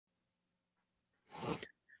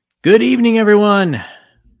Good evening, everyone.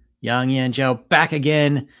 Yang Yan Zhao back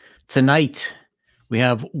again. Tonight, we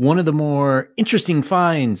have one of the more interesting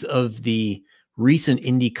finds of the recent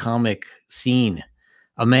indie comic scene.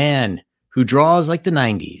 A man who draws like the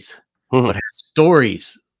 90s, but has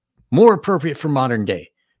stories more appropriate for modern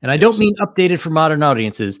day. And I don't mean updated for modern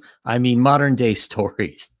audiences. I mean modern day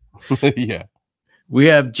stories. Yeah. We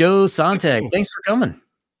have Joe Sonntag. Thanks for coming.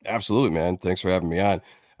 Absolutely, man. Thanks for having me on.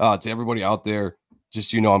 To everybody out there,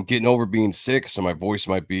 just I'm getting over being sick, so my voice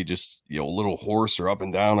might be just a little hoarse or up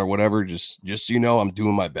and down or whatever. Just I'm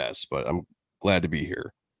doing my best, but I'm glad to be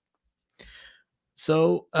here.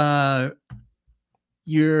 So,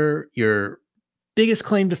 your biggest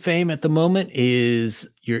claim to fame at the moment is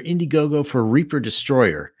your Indiegogo for Reaper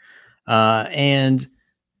Destroyer, and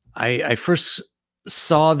I first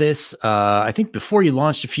saw this I think before you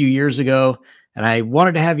launched a few years ago, and I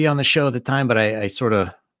wanted to have you on the show at the time, but I sort of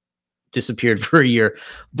disappeared for a year.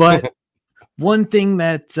 But one thing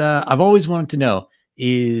that I've always wanted to know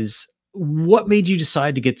is what made you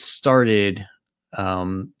decide to get started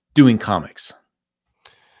doing comics?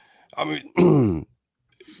 I mean,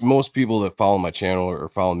 most people that follow my channel or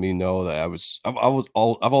follow me know that I've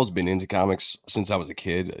always been into comics since I was a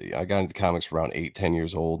kid. I got into comics around 8-10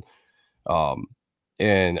 years old.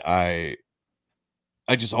 And I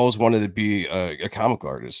just always wanted to be a comic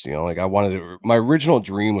artist, like my original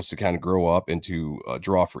dream was to kind of grow up and to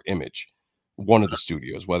draw for Image, one of the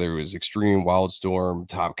studios, whether it was Extreme, Wildstorm,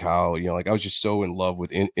 Top Cow, like I was just so in love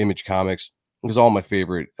with Image Comics because all my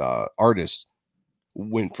favorite artists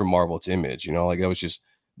went from Marvel to Image, like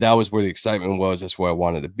that was where the excitement was. That's where I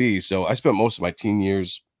wanted to be. So I spent most of my teen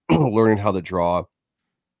years learning how to draw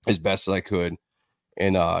as best as I could.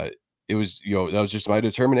 And it was, that was just my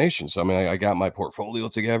determination. So, I mean, I got my portfolio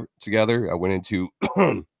together. I went into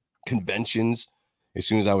conventions as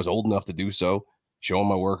soon as I was old enough to do so, showing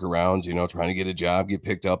my work around, trying to get a job, get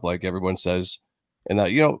picked up like everyone says. And,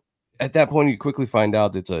 at that point, you quickly find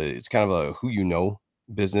out that it's kind of a who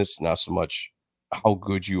business, not so much how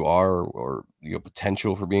good you are or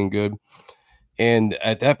potential for being good. And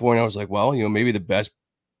at that point, I was like, well, maybe the best,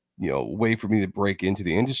 way for me to break into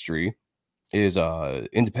the industry is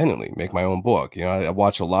independently make my own book. I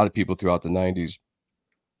watch a lot of people throughout the 90s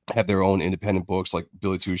have their own independent books, like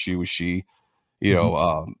Billy Tushy with She,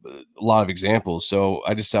 a lot of examples. So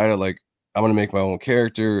I decided, like, I'm gonna make my own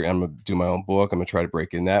character, I'm gonna do my own book, I'm gonna try to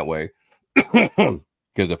break in that way. Because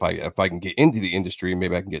if I can get into the industry,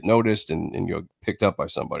 maybe I can get noticed and picked up by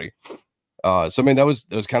somebody. So I mean that was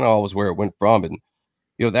kind of always where it went from. And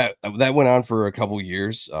that went on for a couple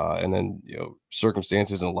years, and then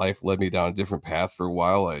circumstances in life led me down a different path for a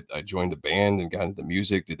while. I joined a band and got into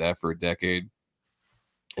music, did that for a decade,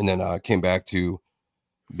 and then came back to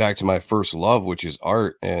my first love, which is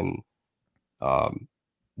art. And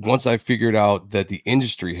once I figured out that the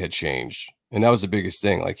industry had changed, and that was the biggest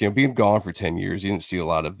thing, like being gone for 10 years, you didn't see a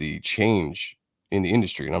lot of the change in the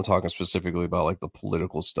industry, and I'm talking specifically about like the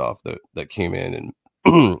political stuff that came in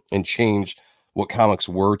and and changed what comics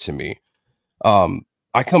were to me.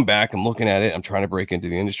 I come back, I'm looking at it, I'm trying to break into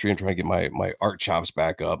the industry, I'm trying to get my art chops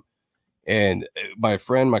back up. And my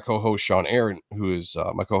friend, my co-host Sean Aaron, who is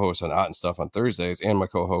my co-host on Art and Stuff on Thursdays and my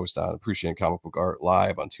co-host on Appreciating Comic Book Art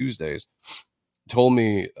Live on Tuesdays, told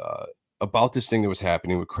me about this thing that was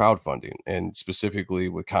happening with crowdfunding, and specifically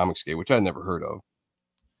with Comicsgate, which I'd never heard of.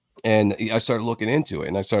 And I started looking into it,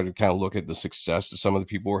 and I started to kind of look at the success that some of the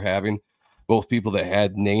people were having, both people that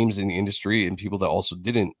had names in the industry and people that also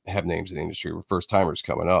didn't have names in the industry, were first timers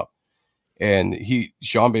coming up. And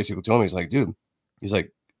Sean basically told me, he's like, dude, he's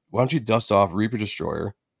like, why don't you dust off Reaper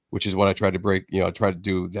Destroyer, which is what I tried to break, I tried to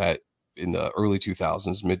do that in the early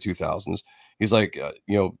 2000s, mid 2000s. He's like,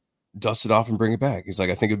 dust it off and bring it back. He's like,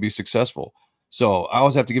 I think it'd be successful. So I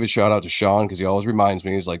always have to give a shout out to Sean, because he always reminds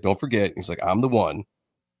me, he's like, don't forget, he's like, I'm the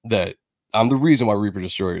reason why Reaper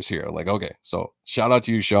Destroyer is here. I'm like, okay, so shout out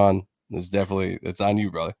to you, Sean. It's on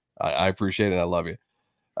you, brother. I appreciate it, and I love you.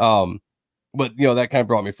 But that kind of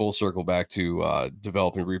brought me full circle back to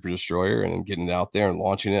developing Reaper Destroyer and getting it out there and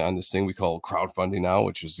launching it on this thing we call crowdfunding now,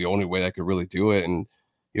 which is the only way I could really do it. And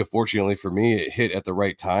fortunately for me, it hit at the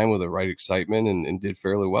right time with the right excitement and did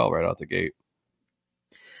fairly well right out the gate.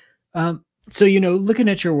 So looking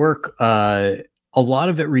at your work, a lot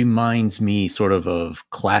of it reminds me sort of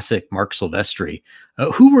classic Mark Silvestri.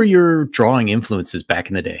 Who were your drawing influences back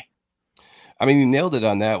in the day? I mean, you nailed it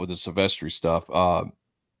on that with the Silvestri stuff.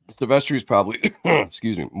 Silvestri is probably,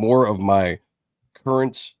 excuse me, more of my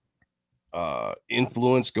current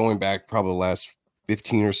influence going back probably the last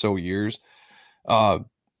 15 or so years.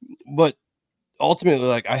 But ultimately,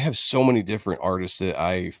 like, I have so many different artists that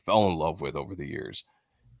I fell in love with over the years.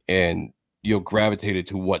 and gravitated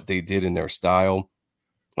to what they did in their style.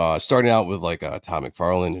 Starting out with like Todd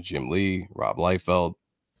McFarlane and Jim Lee, Rob Liefeld.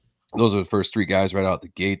 Those are the first three guys right out the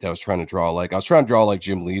gate that I was trying to draw like. I was trying to draw like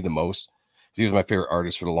Jim Lee the most. He was my favorite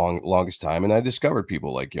artist for the longest time, and I discovered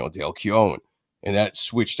people like Dale Keown, and that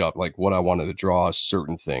switched up like what I wanted to draw,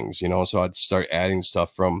 certain things, so I'd start adding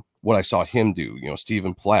stuff from what I saw him do.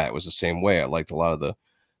 Stephen Platt was the same way. I liked a lot of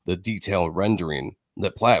the detail and rendering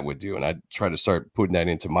that Platt would do, and I'd try to start putting that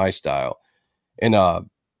into my style. And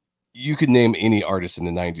you could name any artist in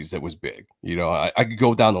the 90s that was big. I could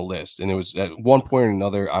go down the list, and it was at one point or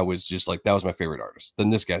another, I was just like, that was my favorite artist. Then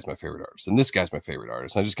this guy's my favorite artist. And this guy's my favorite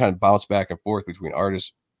artist. And I just kind of bounced back and forth between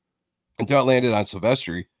artists until I landed on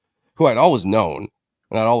Silvestri, who I'd always known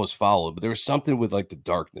and I'd always followed. But there was something with like the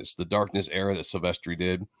darkness era that Silvestri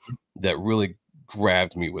did that really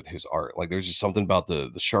grabbed me with his art. Like there's just something about the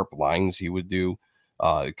sharp lines he would do.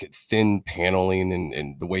 Thin paneling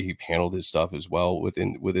and the way he paneled his stuff as well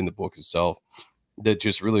within the book itself, that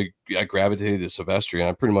just really I gravitated to Silvestri, and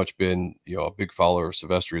I've pretty much been a big follower of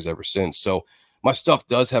Silvestri's ever since. So my stuff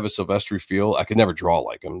does have a Silvestri feel. I could never draw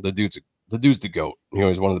like him. The dude's the GOAT.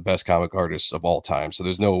 He's one of the best comic artists of all time. So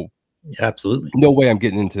there's absolutely no way I'm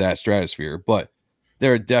getting into that stratosphere. But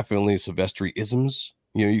there are definitely Silvestri isms,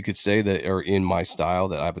 you could say, that are in my style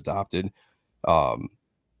that I've adopted.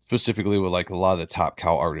 Specifically with like a lot of the top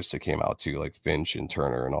cow artists that came out too, like Finch and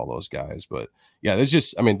Turner and all those guys. But yeah, there's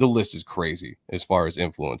just, I mean, the list is crazy as far as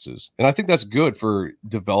influences. And I think that's good for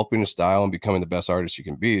developing a style and becoming the best artist you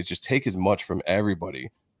can be. Is just take as much from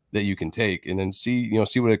everybody that you can take, and then see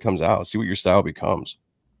what it comes out, see what your style becomes.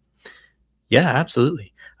 Yeah,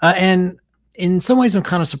 absolutely. And in some ways, I'm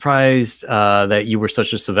kind of surprised that you were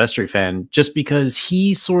such a Silvestri fan, just because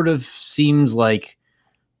he sort of seems like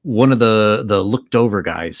one of the looked over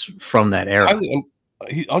guys from that era.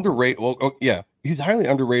 He's underrated. Well, yeah, he's highly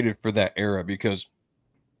underrated for that era because,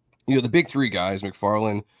 the big three guys,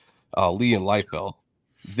 McFarlane, Lee, and Liefeld,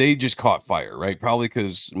 they just caught fire, right? Probably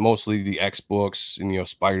because mostly the X books and,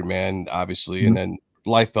 Spider-Man, obviously, and then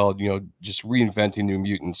Liefeld, just reinventing New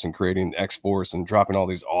Mutants and creating X-Force and dropping all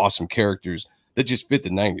these awesome characters that just fit the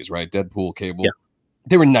 90s, right? Deadpool, Cable. Yeah.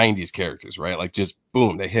 They were 90s characters, right? Like just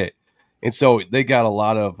boom, they hit. And so they got a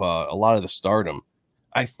lot of the stardom.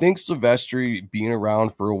 I think Silvestri, being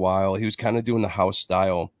around for a while, he was kind of doing the house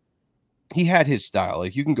style. He had his style.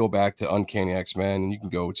 Like you can go back to Uncanny X-Men and you can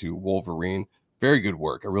go to Wolverine. Very good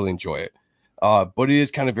work. I really enjoy it. But it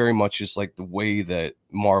is kind of very much just like the way that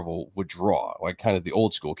Marvel would draw, like kind of the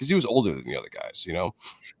old school, because he was older than the other guys,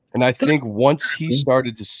 And I think once he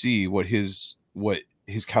started to see what his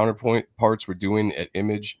counterpoint parts were doing at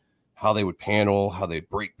Image, how they would panel, how they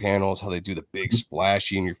break panels, how they do the big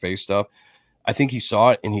splashy in your face stuff, I think he saw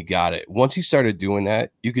it and he got it. Once he started doing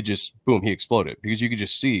that, you could just boom, he exploded, because you could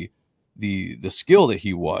just see the skill that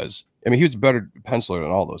he was. I mean, he was a better penciler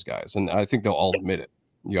than all those guys, and I think they'll all admit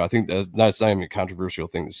it. I think that's not even a controversial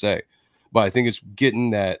thing to say, but I think it's getting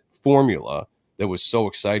that formula that was so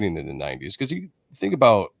exciting in the 90s. Because you think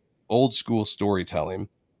about old school storytelling,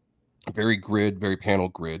 very panel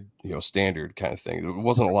grid, standard kind of thing. There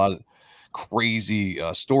wasn't a lot of crazy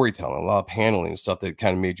storytelling, a lot of paneling and stuff that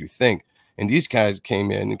kind of made you think. And these guys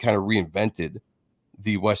came in and kind of reinvented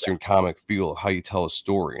the Western comic feel of how you tell a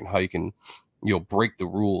story and how you can, break the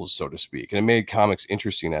rules, so to speak. And it made comics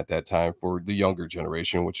interesting at that time for the younger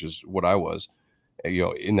generation, which is what I was,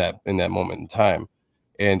 in that moment in time.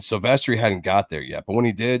 And Silvestri hadn't got there yet, but when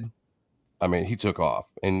he did, I mean, he took off,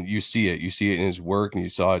 and you see it in his work, and you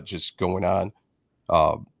saw it just going on.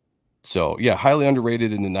 So yeah, highly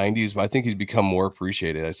underrated in the 90s, but I think he's become more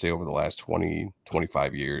appreciated, I'd say, over the last 20,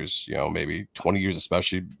 25 years, maybe 20 years,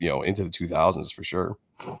 especially, into the 2000s for sure.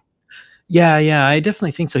 Yeah, I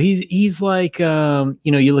definitely think so. He's like,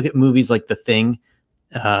 you look at movies like The Thing,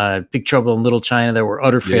 Big Trouble in Little China, that were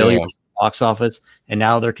utter failures at the box office, and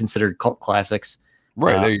now they're considered cult classics.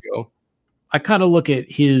 Right, there you go. I kind of look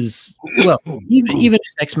at his, even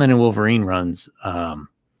his X-Men and Wolverine runs,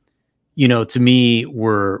 to me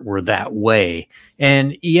were that way.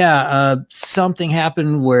 And yeah, something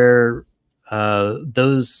happened where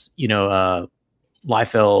those,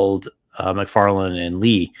 Liefeld, McFarlane, and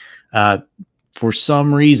Lee, for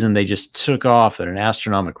some reason, they just took off at an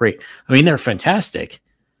astronomical rate. I mean, they're fantastic.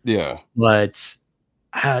 Yeah. But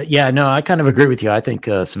I kind of agree with you. I think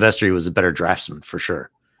Silvestri was a better draftsman for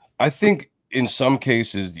sure. I think in some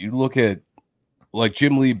cases, you look at, like,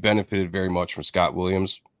 Jim Lee benefited very much from Scott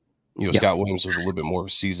Williams. Scott Williams was a little bit more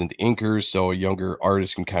seasoned inker, so a younger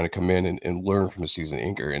artist can kind of come in and learn from a seasoned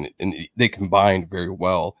inker, and they combined very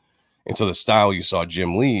well. And so the style you saw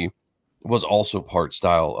Jim Lee was also part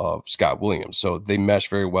style of Scott Williams. So they meshed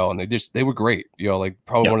very well, and they were great. You know, like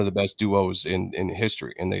probably one of the best duos in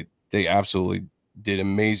history, and they absolutely did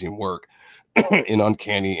amazing work in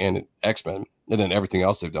Uncanny and X-Men, and then everything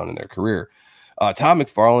else they've done in their career. Todd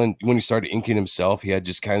McFarlane, when he started inking himself, he had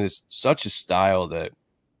just kind of such a style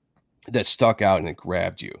that stuck out and it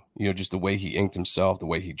grabbed you. You know, just the way he inked himself, the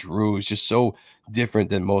way he drew is just so different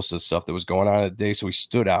than most of the stuff that was going on that day. So he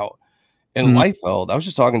stood out. And Liefeld, I was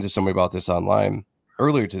just talking to somebody about this online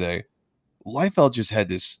earlier today. Liefeld just had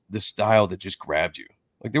this style that just grabbed you.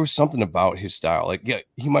 Like there was something about his style. Like, yeah,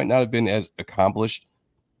 he might not have been as accomplished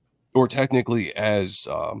or technically as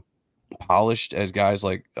polished as guys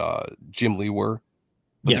like Jim Lee were,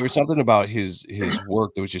 but there was something about his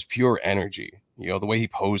work that was just pure energy. You know, the way he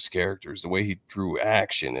posed characters, the way he drew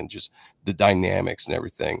action, and just the dynamics and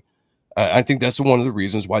everything. I think that's one of the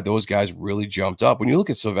reasons why those guys really jumped up. When you look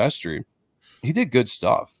at Silvestri, he did good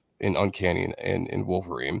stuff in Uncanny and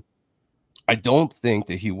Wolverine. I don't think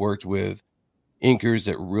that he worked with inkers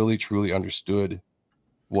that really truly understood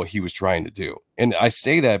what he was trying to do. And I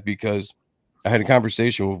say that because I had a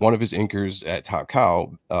conversation with one of his inkers at Top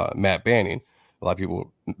Cow, Matt Banning. A lot of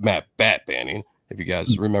people, Matt BATT Banning, if you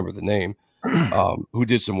guys remember the name, who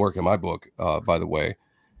did some work in my book, by the way.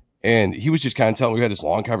 And he was just kind of telling me, we had this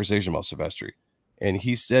long conversation about Silvestri. And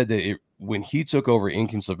he said that when he took over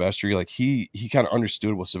inking Silvestri, like he kind of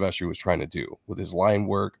understood what Silvestri was trying to do with his line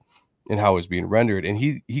work and how it was being rendered. And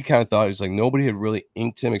he kind of thought, it's like nobody had really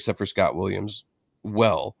inked him except for Scott Williams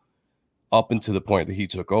well up until the point that he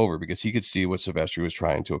took over, because he could see what Silvestri was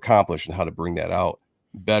trying to accomplish and how to bring that out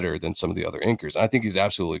better than some of the other inkers. And I think he's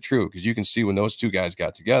absolutely true, because you can see when those two guys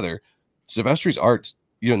got together, Silvestri's art,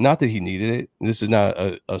 you know, not that he needed it. This is not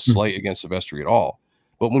a slight against Silvestri at all.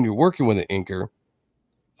 But when you're working with an inker,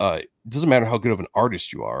 it doesn't matter how good of an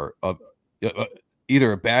artist you are.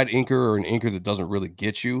 Either a bad inker or an inker that doesn't really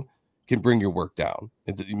get you can bring your work down.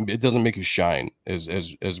 It doesn't make you shine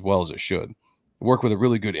as well as it should. Work with a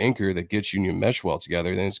really good inker that gets you and you mesh well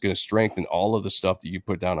together, then it's going to strengthen all of the stuff that you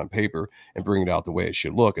put down on paper and bring it out the way it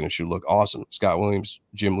should look, and it should look awesome. Scott Williams,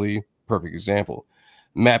 Jim Lee, perfect example.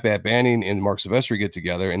 Matt BATT Banning and Mark Silvestri get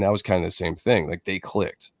together, and that was kind of the same thing. Like they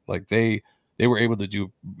clicked. Like they were able to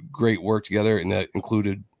do great work together, and that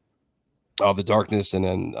included the Darkness and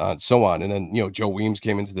then so on. And then, you know, Joe Weems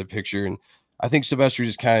came into the picture, and I think Silvestri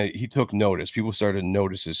just he took notice. People started to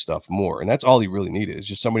notice his stuff more, and that's all he really needed, is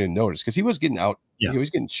just somebody to notice, because he was getting out. Yeah. You know, he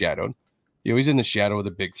was getting shadowed. You know, he's in the shadow of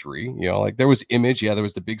the big three. You know, like there was Image. Yeah, there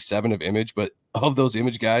was the big seven of Image, but of those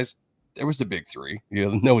Image guys, there was the big three.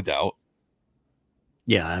 You know, no doubt.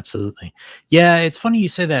 Yeah, absolutely. Yeah, it's funny you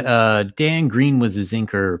say that. Dan Green was his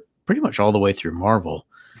inker pretty much all the way through Marvel.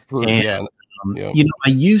 And, you know, I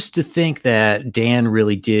used to think that Dan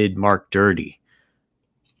really did Mark dirty.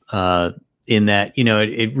 In that, you know,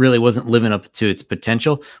 it really wasn't living up to its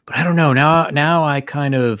potential. But I don't know. Now I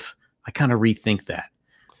kind of rethink that.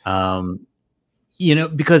 You know,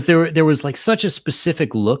 because there was like such a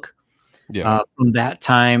specific look from that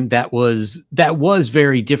time that was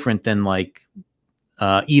very different than like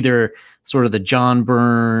either sort of the John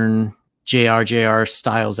Byrne, JR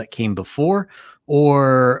styles that came before,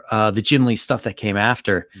 or the Jim Lee stuff that came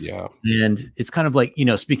after. Yeah. And it's kind of like, you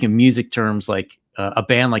know, speaking music terms, like a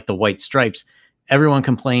band like the White Stripes, everyone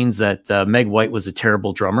complains that Meg White was a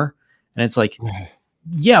terrible drummer. And it's like,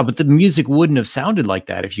 yeah, but the music wouldn't have sounded like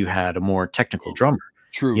that if you had a more technical drummer.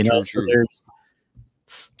 True, you know? True.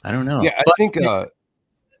 I don't know. Yeah, I think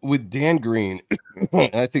with Dan Green,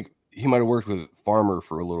 I think he might have worked with Farmer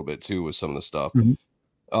for a little bit too with some of the stuff.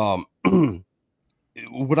 What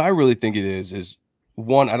I really think it is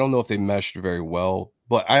one, I don't know if they meshed very well,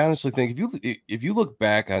 but I honestly think if you look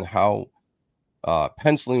back on how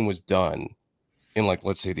penciling was done in, like,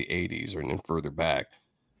 let's say the 80s or further back,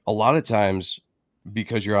 a lot of times,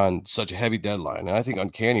 because you're on such a heavy deadline, and I think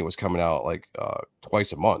Uncanny was coming out like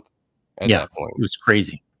twice a month at that point. It was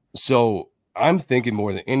crazy. So I'm thinking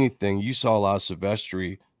more than anything, you saw a lot of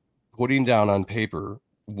Silvestri putting down on paper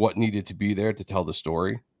what needed to be there to tell the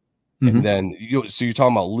story. And then so you're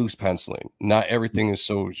talking about loose penciling. Not everything is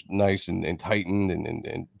so nice and tightened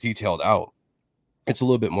and detailed out. It's a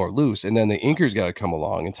little bit more loose. And then the inker's got to come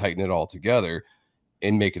along and tighten it all together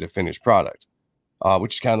and make it a finished product,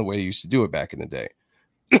 which is kind of the way you used to do it back in the day.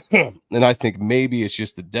 And I think maybe it's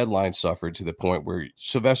just the deadline suffered to the point where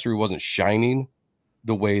Silvestri wasn't shining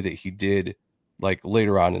the way that he did like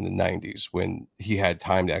later on in the 90s, when he had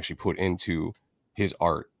time to actually put into his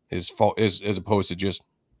art as opposed to just,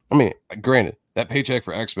 I mean, granted, that paycheck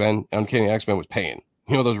for X-Men, Uncanny X-Men, was paying.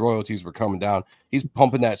 You know, those royalties were coming down. He's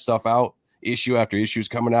pumping that stuff out. Issue after issue is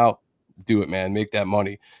coming out. do it, man, make that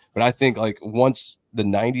money. But I think like once the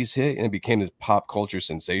 90s hit and it became this pop culture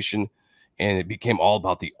sensation and it became all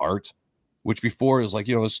about the art, which before it was like,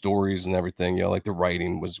 you know, the stories and everything, you know, like the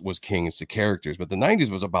writing was king, it's the characters, but the 90s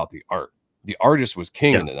was about the art. The artist was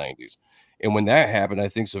king in the 90s. And when that happened, I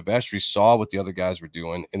think Silvestri saw what the other guys were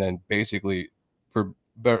doing and then basically, for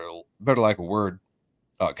better lack of word,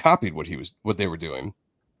 copied what they were doing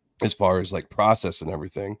as far as like process and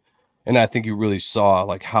everything. And I think you really saw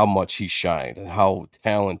like how much he shined and how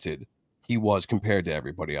talented he was compared to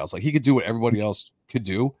everybody else. Like he could do what everybody else could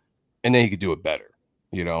do, and then he could do it better,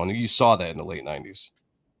 you know. And you saw that in the late 90s.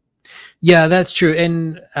 Yeah, that's true.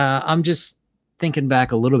 And I'm just thinking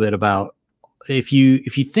back a little bit about if you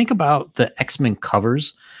think about the X-Men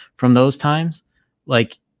covers from those times,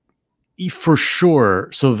 like for sure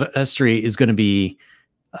Silvestri is going to be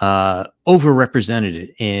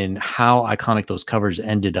overrepresented in how iconic those covers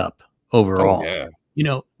ended up overall. Oh, yeah. You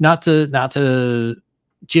know, not to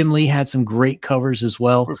Jim Lee had some great covers as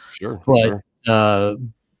well. For sure.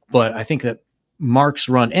 But I think that Mark's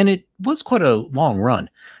run, and it was quite a long run.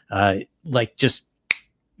 Like just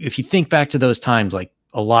if you think back to those times, like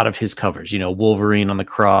a lot of his covers, you know, Wolverine on the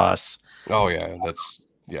cross. Oh yeah, that's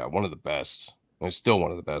one of the best. It's still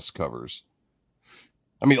one of the best covers.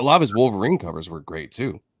 I mean, a lot of his Wolverine covers were great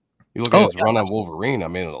too. You look at his run on Wolverine. I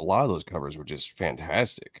mean, a lot of those covers were just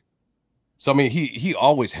fantastic. So I mean, he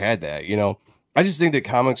always had that. You know, I just think that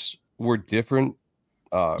comics were different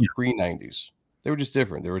pre-90s. They were just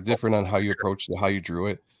different. They were different on how you approached it, how you drew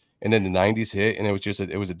it. And then the 90s hit, and it was just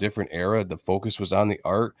it was a different era. The focus was on the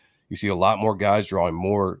art. You see a lot more guys drawing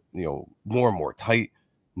more, you know, more and more tight,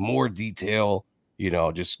 more detail, you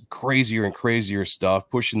know, just crazier and crazier stuff,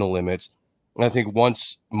 pushing the limits. And I think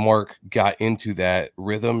once Mark got into that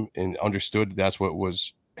rhythm and understood that's what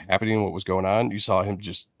was happening, what was going on, you saw him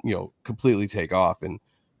just, you know, completely take off. And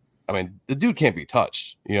I mean, the dude can't be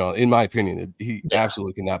touched, you know, in my opinion. He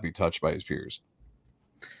absolutely cannot be touched by his peers.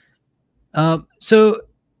 So,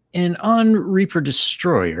 and on Reaper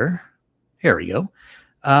Destroyer, here we go.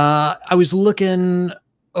 I was looking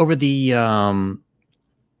over the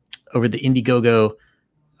Indiegogo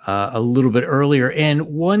a little bit earlier, and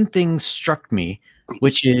one thing struck me,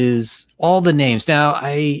 which is all the names. Now,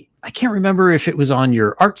 I can't remember if it was on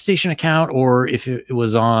your ArtStation account or if it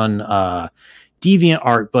was on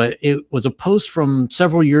DeviantArt, but it was a post from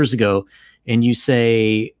several years ago, and you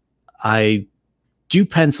say, I do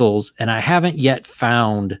pencils, and I haven't yet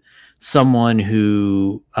found someone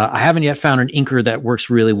who I haven't yet found an inker that works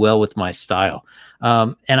really well with my style.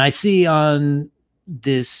 And I see on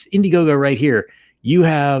this Indiegogo right here, you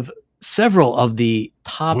have several of the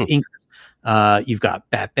top inkers. You've got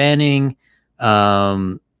BATT Banning.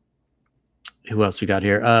 Who else we got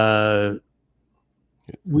here?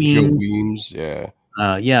 Weems, yeah.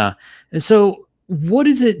 Yeah. And so what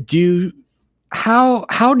does it do?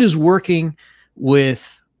 How does working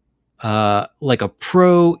with like a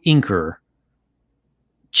pro inker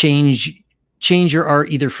change your art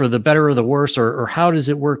either for the better or the worse, or how does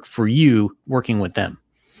it work for you working with them?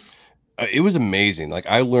 It was amazing. Like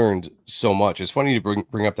I learned so much. It's funny to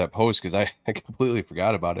bring up that post because I completely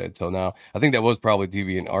forgot about it until now. I think that was probably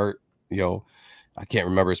DeviantArt. You know, I can't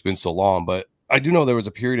remember. It's been so long, but I do know there was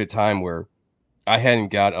a period of time where I hadn't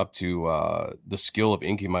got up to the skill of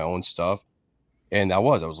inking my own stuff. And I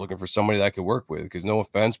was looking for somebody that I could work with, because no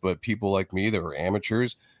offense, but people like me that are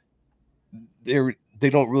amateurs, they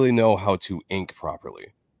don't really know how to ink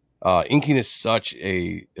properly. Inking is such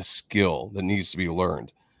a skill that needs to be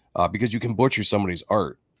learned, because you can butcher somebody's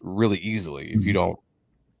art really easily if you don't.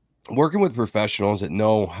 Working with professionals that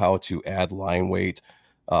know how to add line weight,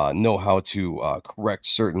 know how to correct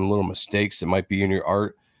certain little mistakes that might be in your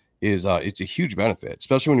art is it's a huge benefit,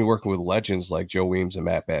 especially when you're working with legends like Joe Weems and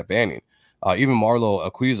Matt BATT Banning. Even Marlo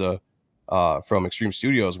Alquiza from Extreme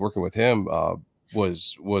Studios, working with him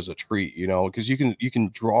was a treat, you know, because you can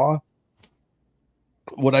draw.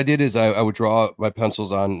 What I did is I would draw my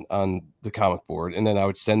pencils on the comic board, and then I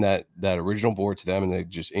would send that original board to them, and they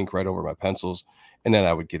just ink right over my pencils, and then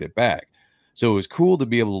I would get it back. So it was cool to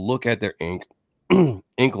be able to look at their ink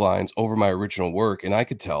lines over my original work, and I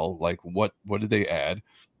could tell like what did they add.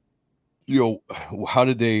 You know, how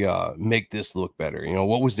did they make this look better? You know,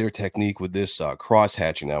 what was their technique with this cross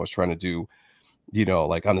hatching I was trying to do, you know,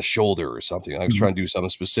 like on the shoulder or something. I was trying to do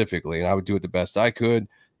something specifically, and I would do it the best I could.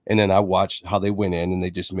 And then I watched how they went in and they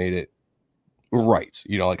just made it right,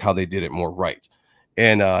 you know, like how they did it more right.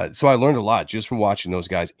 And so I learned a lot just from watching those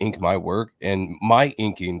guys ink my work, and my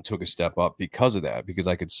inking took a step up because of that, because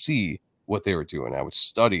I could see what they were doing. I would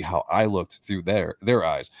study how I looked through their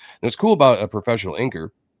eyes. And what's cool about a professional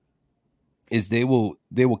inker is they will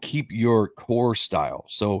keep your core style.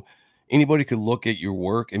 So anybody could look at your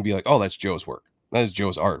work and be like, oh, that's Joe's work. That is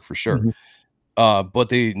Joe's art for sure. Mhm. But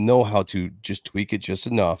they know how to just tweak it just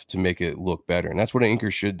enough to make it look better. And that's what an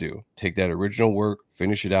inker should do. Take that original work,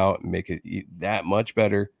 finish it out, and make it that much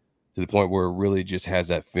better to the point where it really just has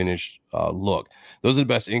that finished look. Those are the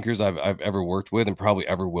best inkers I've ever worked with and probably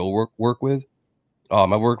ever will work with.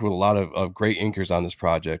 I've worked with a lot of great inkers on this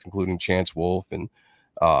project, including Chance Wolf. And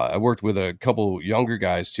I worked with a couple younger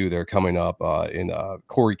guys too. They're coming up in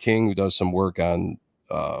Corey King, who does some work on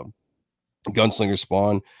Gunslinger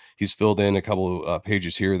Spawn. He's filled in a couple of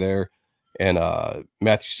pages here or there. And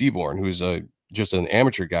Matthew Seaborn, who's just an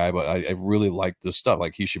amateur guy, but I really like this stuff.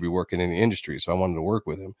 Like, he should be working in the industry. So I wanted to work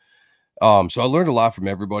with him. So I learned a lot from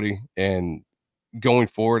everybody. And going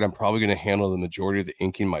forward, I'm probably going to handle the majority of the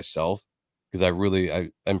inking myself, because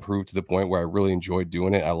I improved to the point where I really enjoyed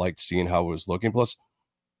doing it. I liked seeing how it was looking. Plus,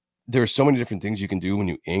 there are so many different things you can do when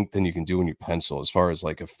you ink than you can do when you pencil, as far as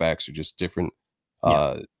like effects or just different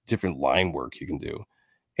different line work you can do.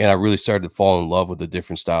 And I really started to fall in love with the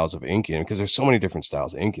different styles of inking, because there's so many different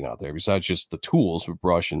styles of inking out there besides just the tools with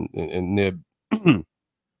brush and nib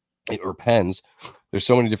or pens. There's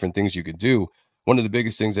so many different things you could do. One of the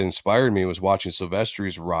biggest things that inspired me was watching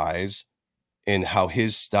Silvestri's rise and how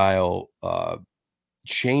his style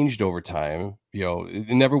changed over time. You know, it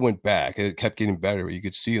never went back. It kept getting better. You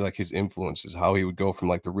could see like his influences, how he would go from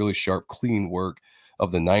like the really sharp, clean work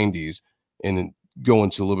of the 90s and then go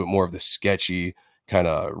into a little bit more of the sketchy kind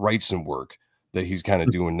of Wrightson work that he's kind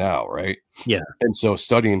of doing now, right? Yeah. And so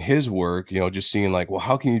studying his work, you know, just seeing like, well,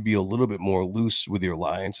 how can you be a little bit more loose with your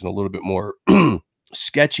lines and a little bit more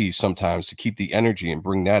sketchy sometimes to keep the energy and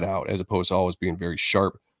bring that out, as opposed to always being very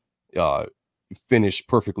sharp, finished,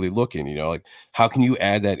 perfectly looking. You know, like, how can you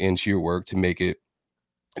add that into your work to make it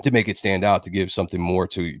stand out, to give something more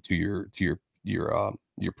to your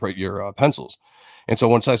pencils. And so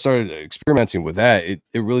once I started experimenting with that, it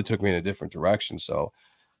really took me in a different direction. So,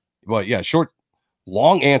 but yeah,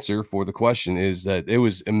 long answer for the question is that it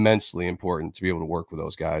was immensely important to be able to work with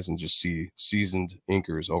those guys and just see seasoned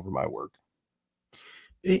inkers over my work.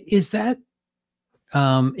 Is that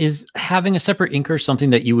is having a separate inker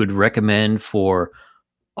something that you would recommend for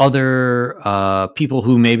other people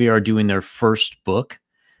who maybe are doing their first book?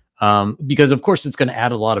 Because of course it's going to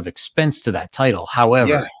add a lot of expense to that title.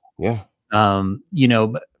 However, Yeah. you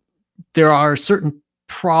know, there are certain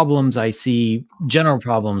problems I see, general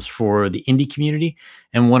problems for the indie community.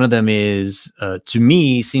 And one of them is, to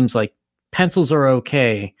me, seems like pencils are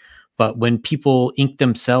okay, but when people ink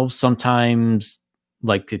themselves, sometimes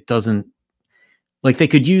like it doesn't, like they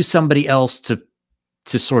could use somebody else to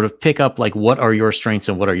sort of pick up like what are your strengths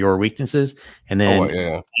and what are your weaknesses, and then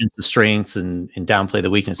enhance the strengths and downplay the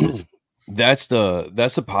weaknesses. That's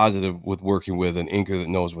the positive with working with an inker that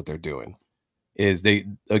knows what they're doing. Is they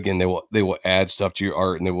will add stuff to your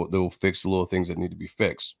art, and they will fix the little things that need to be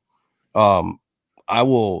fixed. I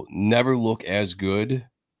will never look as good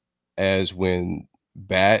as when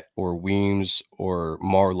BATT or Weems or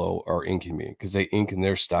Marlo are inking me, because they ink in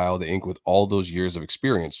their style. They ink with all those years of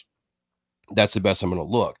experience. That's the best I'm going to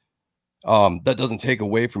look. That doesn't take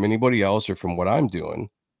away from anybody else or from what I'm doing.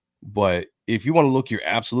 But if you want to look your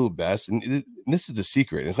absolute best, and this is the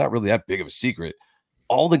secret, it's not really that big of a secret.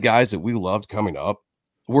 All the guys that we loved coming up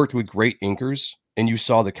worked with great inkers, and you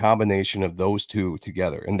saw the combination of those two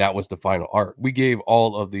together, and that was the final art. We gave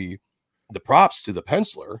all of the props to the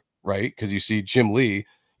penciler, right? Because you see Jim Lee,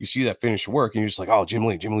 you see that finished work, and you're just like, oh, Jim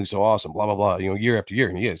Lee's so awesome, blah, blah, blah, you know, year after year,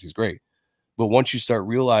 and he's great. But once you start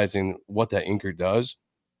realizing what that inker does,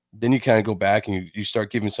 then you kind of go back and you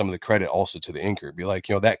start giving some of the credit also to the inker. Be like,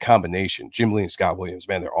 you know, that combination, Jim Lee and Scott Williams,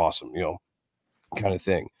 man, they're awesome, you know, kind of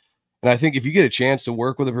thing. And I think if you get a chance to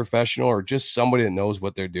work with a professional or just somebody that knows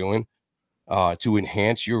what they're doing to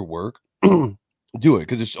enhance your work, do it,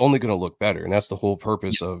 because it's only going to look better. And that's the whole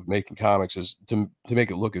purpose of making comics, is to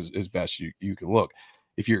make it look as best you can look.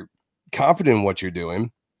 If you're confident in what you're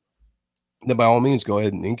doing, then by all means, go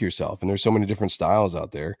ahead and ink yourself. And there's so many different styles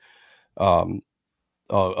out there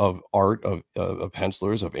of art, of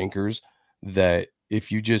pencilers, of inkers, that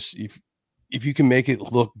if you can make it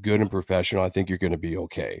look good and professional, I think you're going to be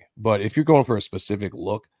okay. But if you're going for a specific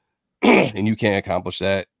look and you can't accomplish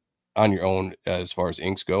that on your own as far as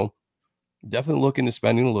inks go, definitely look into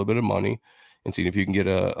spending a little bit of money and seeing if you can get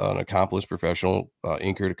an accomplished professional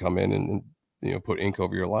inker to come in and you know, put ink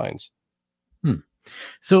over your lines.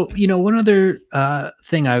 So, you know, one other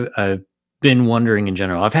thing I've been wondering in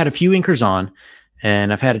general, I've had a few inkers on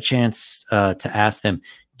and I've had a chance to ask them,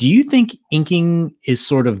 do you think inking is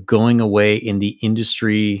sort of going away in the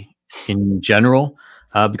industry in general?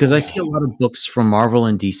 because I see a lot of books from Marvel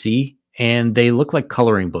and DC, and they look like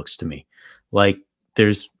coloring books to me. Like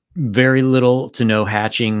there's very little to no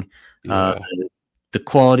hatching. Uh, Yeah. the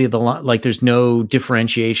quality of the line, like there's no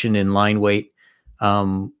differentiation in line weight.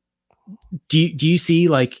 Um, do you see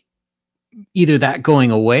like either that going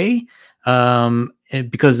away,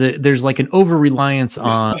 because there's like an over reliance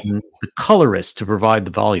on the colorist to provide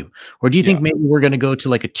the volume, or do you think Yeah. maybe we're going to go to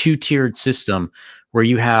like a two-tiered system where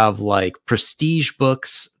you have like prestige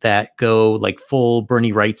books that go like full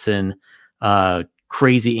Bernie Wrightson,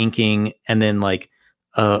 crazy inking, and then like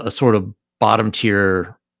a sort of bottom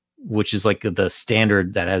tier, which is like the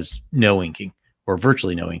standard that has no inking or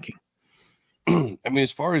virtually no inking? I mean,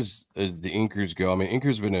 as far as the inkers go, I mean,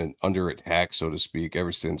 inkers been under attack, so to speak,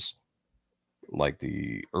 ever since like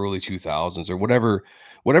the early 2000s or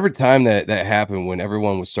whatever time that happened, when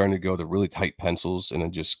everyone was starting to go to really tight pencils and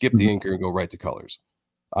then just skip the Mhm. inker and go right to colors.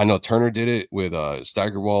 I know Turner did it with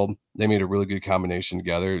Steigerwald. They made a really good combination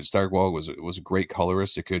together. Steigerwald was a great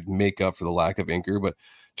colorist. It could make up for the lack of inker, but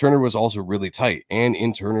Turner was also really tight. And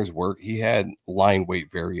in Turner's work, he had line weight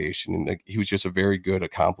variation, and like, he was just a very good,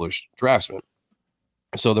 accomplished draftsman.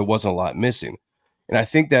 So there wasn't a lot missing. And I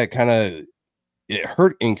think that kind of it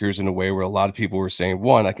hurt inkers in a way where a lot of people were saying,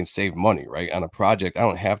 one, I can save money, right? On a project, I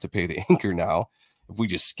don't have to pay the inker now. If we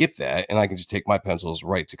just skip that and I can just take my pencils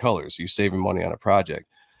right to colors, you're saving money on a project.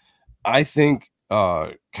 I think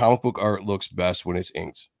comic book art looks best when it's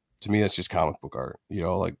inked. To me, that's just comic book art,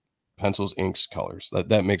 like pencils, inks, colors.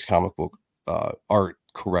 That makes comic book art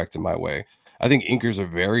correct in my way. I think inkers are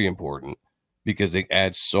very important because they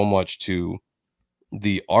add so much to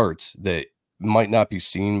the art that might not be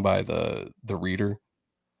seen by the reader,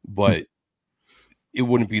 but it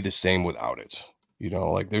wouldn't be the same without it.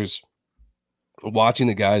 Like there's watching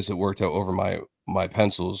the guys that worked out over my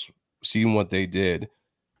pencils, seeing what they did,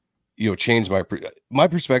 changed my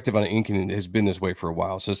perspective on inking has been this way for a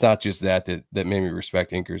while. So it's not just that made me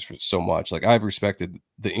respect inkers for so much. Like I've respected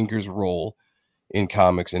the inker's role in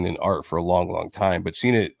comics and in art for a long, long time, but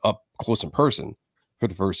seeing it up close in person for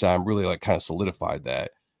the first time really like kind of solidified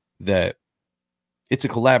that it's a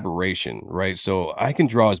collaboration, right? So I can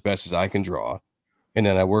draw as best as I can draw. And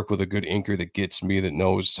then I work with a good inker that gets me, that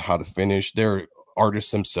knows how to finish. They're artists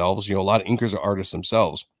themselves. A lot of inkers are artists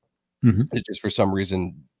themselves. Mhm. It just for some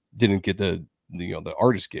reason didn't get the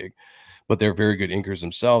artist gig, but they're very good inkers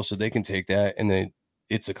themselves. So they can take that and then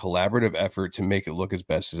it's a collaborative effort to make it look as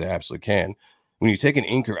best as it absolutely can. When you take an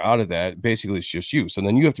inker out of that, basically it's just you. So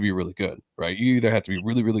then you have to be really good, right? You either have to be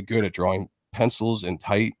really, really good at drawing pencils and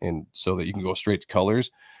tight and so that you can go straight to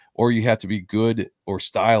colors, or you have to be good or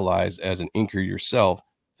stylized as an inker yourself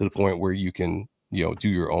to the point where you can, do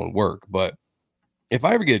your own work. But if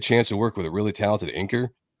I ever get a chance to work with a really talented inker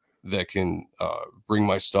that can bring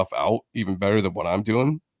my stuff out even better than what I'm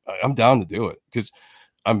doing, I'm down to do it because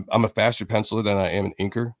I'm a faster penciler than I am an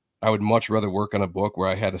inker. I would much rather work on a book where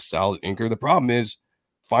I had a solid inker. The problem is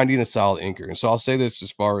finding a solid inker. And so I'll say this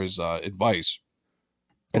as far as advice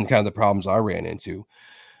and kind of the problems I ran into.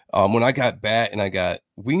 When I got BATT and I got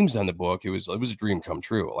Weems on the book, it was a dream come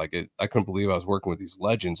true. Like I couldn't believe I was working with these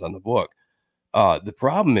legends on the book. The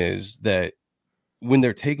problem is that when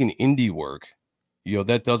they're taking indie work,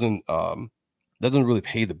 that doesn't really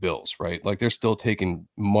pay the bills, right? Like they're still taking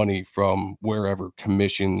money from wherever,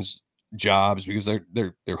 commissions, jobs, because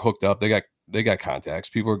they're hooked up. They got contacts.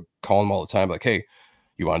 People are calling them all the time, like, hey,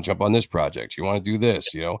 you want to jump on this project? You want to do this,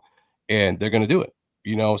 and they're gonna do it,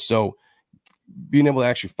 So being able to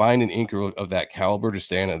actually find an inker of that caliber to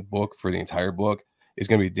stay on a book for the entire book is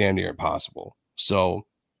gonna be damn near impossible. So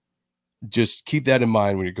just keep that in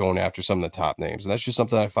mind when you're going after some of the top names. And that's just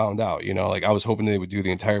something I found out, like I was hoping they would do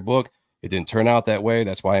the entire book. It didn't turn out that way.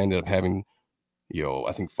 That's why I ended up having,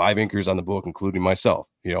 I think 5 inkers on the book, including myself.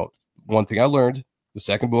 One thing I learned the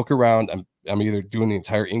second book around, I'm either doing the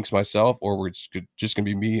entire inks myself or we're just going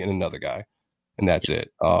to be me and another guy. And that's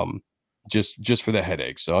it. Just for the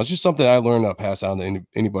headache. So it's just something I learned. I'll pass on to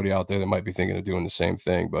anybody out there that might be thinking of doing the same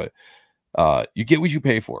thing, but you get what you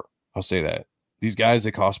pay for. I'll say that. These guys,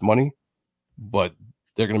 they cost money, but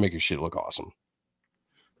they're going to make your shit look awesome.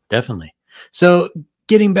 Definitely. So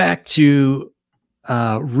getting back to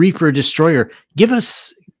Reaper Destroyer, give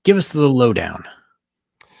us the lowdown.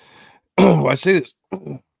 Well, I say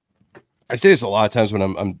this a lot of times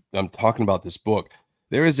when I'm talking about this book.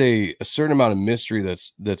 There is a certain amount of mystery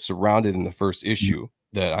that's surrounded in the first issue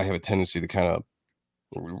that I have a tendency to kind of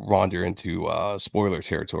wander into spoiler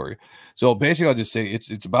territory. So basically, I'll just say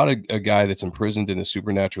it's about a guy that's imprisoned in a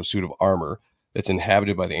supernatural suit of armor that's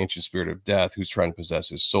inhabited by the ancient spirit of death who's trying to possess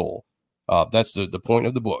his soul. That's the point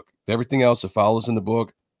of the book. Everything else that follows in the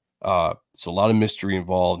book So a lot of mystery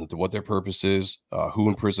involved into what their purpose is, who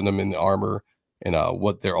imprisoned them in the armor, and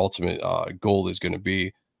what their ultimate goal is going to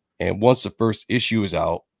be. And once the first issue is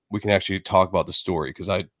out, we can actually talk about the story, because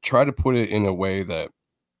I try to put it in a way that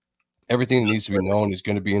everything that needs to be known is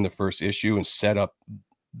going to be in the first issue and set up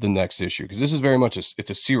the next issue. Because this is very much it's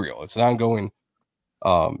a serial. It's an ongoing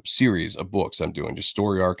series of books I'm doing, just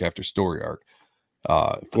story arc after story arc,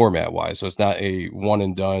 format wise. So it's not a one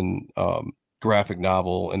and done graphic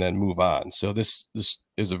novel and then move on. So this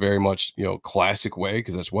is a very much, you know, classic way,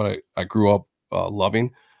 because that's what I grew up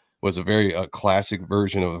loving, was a very classic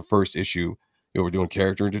version of the first issue. You know, we're doing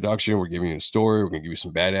character introduction, we're giving you a story, we're gonna give you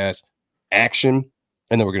some badass action,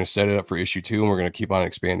 and then we're gonna set it up for issue 2, and we're gonna keep on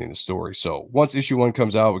expanding the story. So once issue 1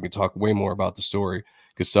 comes out, we can talk way more about the story,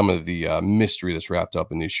 because some of the mystery that's wrapped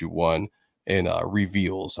up in issue 1 and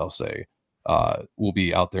reveals, I'll say, will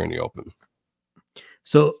be out there in the open.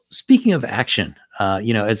 So speaking of action,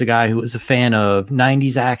 you know, as a guy who was a fan of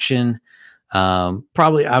 90s action,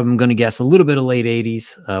 probably I'm going to guess a little bit of late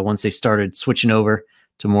 80s, once they started switching over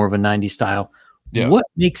to more of a 90s style. Yeah. What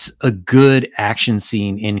makes a good action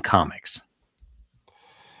scene in comics?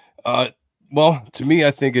 Well, to me,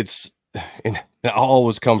 I think it's, and I'll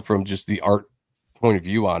always come from just the art point of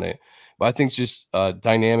view on it, but I think it's just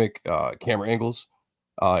dynamic camera angles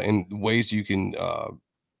and ways you can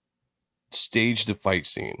stage the fight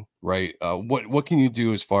scene, right? What can you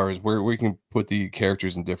do as far as where we can put the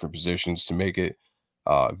characters in different positions to make it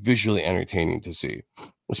visually entertaining to see,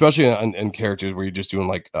 especially in characters where you're just doing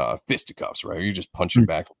like fisticuffs, right? You're just punching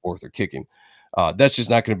back and forth or kicking. That's just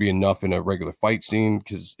not going to be enough in a regular fight scene,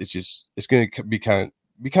 because it's going to be kind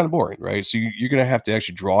of boring, right? So you're going to have to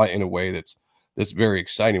actually draw it in a way that's very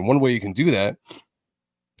exciting. One way you can do that,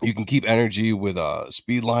 you can keep energy with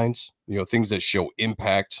speed lines, you know, things that show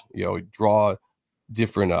impact, you know, draw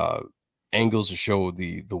different angles to show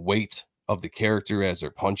the weight of the character as they're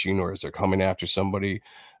punching or as they're coming after somebody,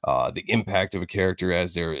 the impact of a character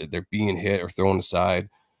as they're being hit or thrown aside.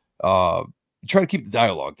 Try to keep the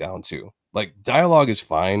dialogue down too. Like, dialogue is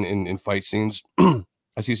fine in fight scenes.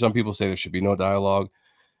 I see some people say there should be no dialogue.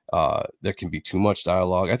 There can be too much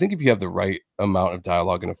dialogue. I think if you have the right amount of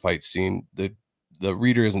dialogue in a fight scene, the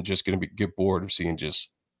reader isn't just going to get bored of seeing just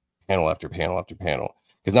panel after panel after panel,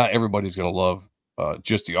 because not everybody's going to love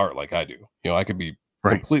just the art like I do. You know, I could be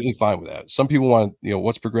completely fine with that. Some people want, you know,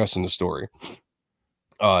 what's progressing the story.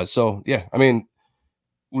 So yeah, I mean,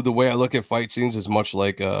 with the way I look at fight scenes is much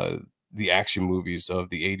like the action movies of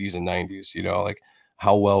the 80s and 90s. You know, like,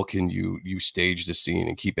 how well can you stage the scene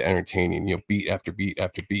and keep it entertaining, you know, beat after beat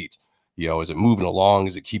after beat? You know, is it moving along?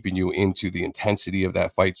 Is it keeping you into the intensity of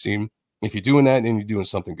that fight scene? If you're doing that, then you're doing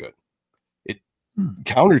something good. It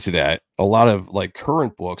counter to that, a lot of like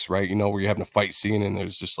current books, right? You know, where you're having a fight scene and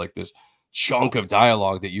there's just like this chunk of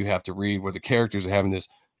dialogue that you have to read, where the characters are having this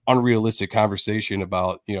unrealistic conversation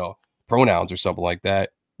about, you know, pronouns or something like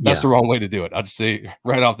that. That's the wrong way to do it. I'll just say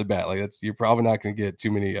right off the bat, like, you're probably not going to get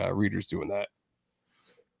too many readers doing that.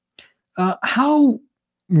 How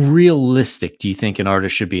realistic do you think an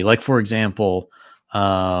artist should be? Like, for example,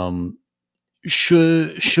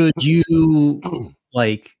 should you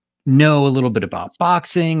like know a little bit about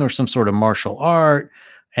boxing or some sort of martial art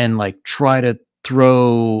and like try to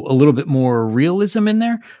throw a little bit more realism in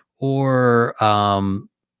there, or how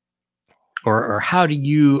do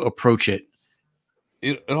you approach it?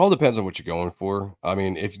 It all depends on what you're going for. I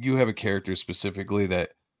mean, if you have a character specifically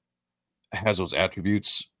that has those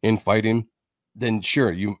attributes in fighting, then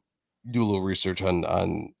sure, you do a little research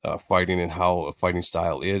on fighting and how a fighting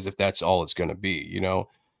style is, if that's all it's going to be. You know,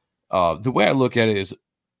 the way I look at it is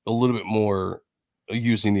a little bit more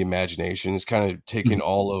using the imagination. It's kind of taking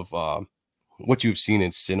all of what you've seen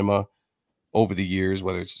in cinema over the years,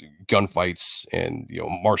 whether it's gunfights and, you know,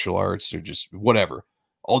 martial arts or just whatever,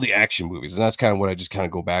 all the action movies. And that's kind of what I just kind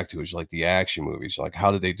of go back to, is like the action movies. Like,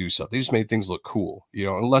 how did they do stuff? They just made things look cool, you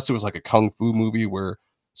know, unless it was like a kung fu movie where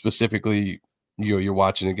specifically, you know, you're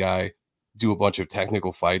watching a guy do a bunch of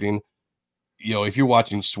technical fighting. You know, if you're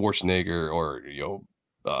watching Schwarzenegger or, you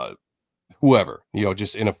know, whoever, you know,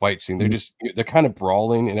 just in a fight scene, they're kind of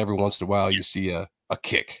brawling, and every once in a while you see a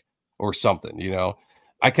kick or something, you know.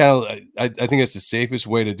 I think it's the safest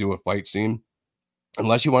way to do a fight scene,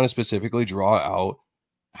 unless you want to specifically draw out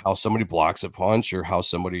how somebody blocks a punch or how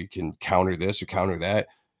somebody can counter this or counter that.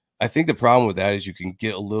 I think the problem with that is you can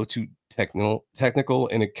get a little too technical,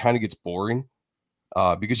 and it kind of gets boring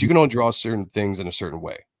because you can only draw certain things in a certain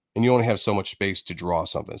way, and you only have so much space to draw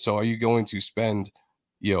something. So are you going to spend,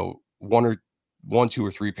 you know, one, 2,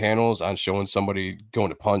 or 3 panels on showing somebody going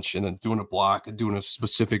to punch and then doing a block and doing a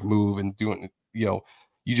specific move and doing, you know,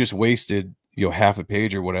 you just wasted half a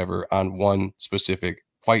page or whatever on one specific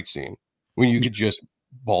fight scene when you could just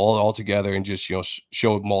ball it all together and just,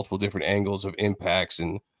 show multiple different angles of impacts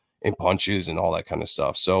and punches and all that kind of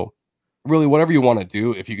stuff. So really, whatever you want to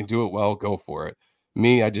do, if you can do it well, go for it.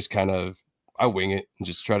 Me, I just I wing it and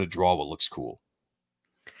just try to draw what looks cool.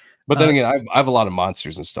 But then again, I have a lot of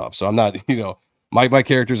monsters and stuff, so I'm not, my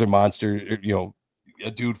characters are monsters,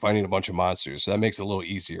 a dude fighting a bunch of monsters, so that makes it a little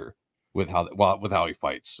easier with how he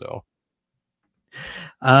fights. So,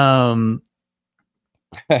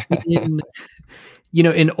 in,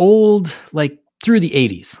 in old, like through the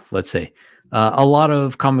 80s, let's say, a lot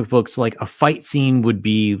of comic books, like a fight scene would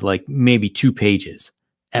be like maybe 2 pages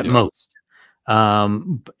at most.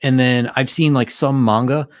 And then I've seen like some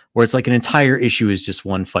manga where it's like an entire issue is just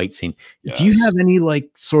one fight scene. Yes. Do you have any like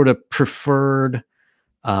sort of preferred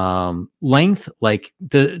length? Like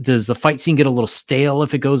does the fight scene get a little stale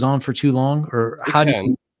if it goes on for too long, or how do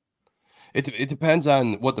you? It depends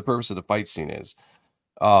on what the purpose of the fight scene is.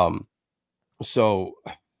 So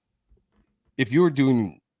if you were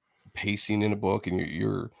doing pacing in a book and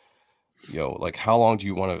you're like, how long do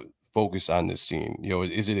you want to focus on this scene?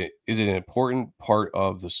 Is it an important part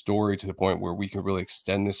of the story to the point where we can really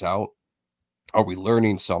extend this out? Are we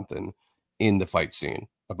learning something in the fight scene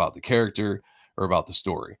about the character or about the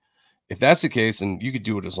story? If that's the case, then you could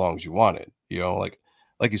do it as long as you wanted.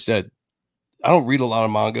 Like you said, I don't read a lot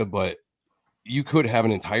of manga, but you could have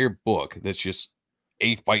an entire book that's just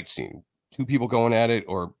a fight scene, 2 people going at it,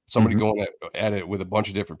 or somebody going at it with a bunch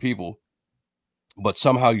of different people, but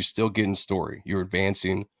somehow you're still getting story. You're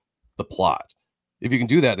advancing the plot. If you can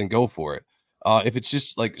do that, then go for it. If it's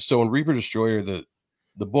just like, so in Reaper Destroyer, the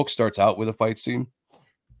book starts out with a fight scene,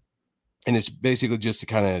 and it's basically just to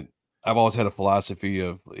kind of, I've always had a philosophy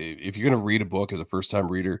of, if you're going to read a book as a first-time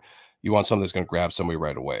reader, you want something that's going to grab somebody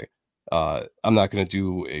right away. I'm not going to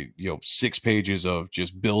do 6 pages of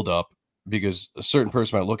just build up, because a certain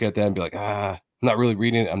person might look at that and be like, I'm not really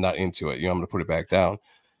reading it, I'm not into it, I'm going to put it back down.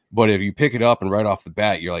 But if you pick it up and right off the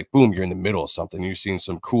bat, you're like, boom, you're in the middle of something. You're seeing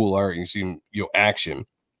some cool art. You're seeing, action.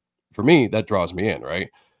 For me, that draws me in, right?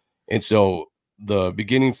 And so the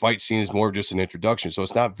beginning fight scene is more of just an introduction. So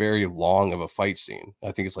it's not very long of a fight scene.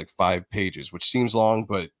 I think it's like 5 pages, which seems long,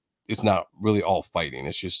 but it's not really all fighting.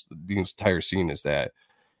 It's just the entire scene is that.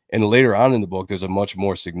 And later on in the book, there's a much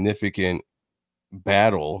more significant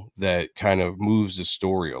battle that kind of moves the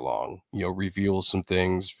story along, reveals some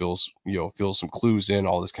things, fills some clues in,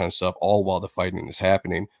 all this kind of stuff, all while the fighting is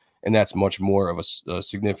happening. And that's much more of a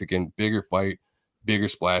significant, bigger fight, bigger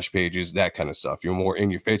splash pages, that kind of stuff. You're more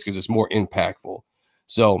in your face because it's more impactful.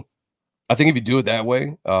 So I think if you do it that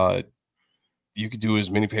way, you could do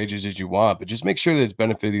as many pages as you want, but just make sure that it's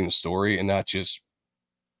benefiting the story and not just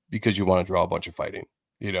because you want to draw a bunch of fighting.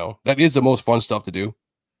 That is the most fun stuff to do.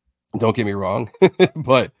 Don't get me wrong,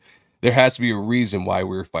 but there has to be a reason why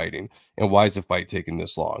we're fighting, and why is the fight taking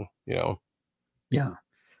this long, Yeah.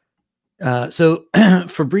 So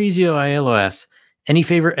Fabrizio Aiello asks, any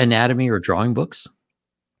favorite anatomy or drawing books?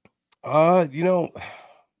 Not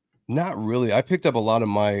really. I picked up a lot of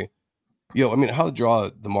my, How to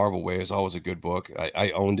Draw the Marvel Way is always a good book.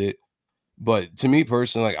 I owned it, but to me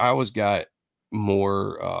personally, like, I always got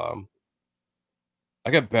more,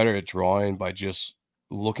 I got better at drawing by just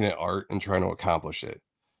looking at art and trying to accomplish it.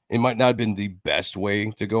 It might not have been the best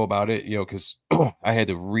way to go about it, because I had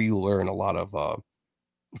to relearn a lot of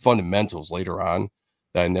fundamentals later on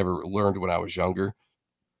that I never learned when I was younger.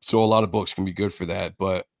 So a lot of books can be good for that.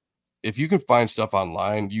 But if you can find stuff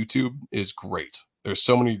online, YouTube is great. There's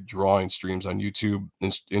so many drawing streams on YouTube,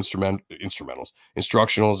 instrumentals,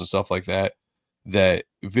 instructionals, and stuff like that, that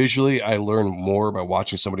visually I learn more by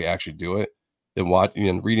watching somebody actually do it than watching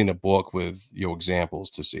and reading a book with examples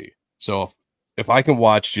to see. So if I can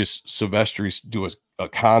watch just Silvestri do a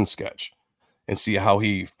con sketch and see how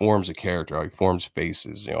he forms a character, how he forms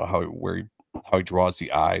faces, how he draws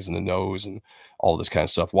the eyes and the nose and all this kind of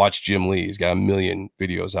stuff. Watch Jim Lee; he's got a million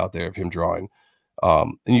videos out there of him drawing,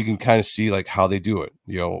 and you can kind of see like how they do it,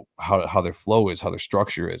 how their flow is, how their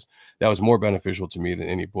structure is. That was more beneficial to me than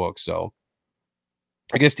any book. So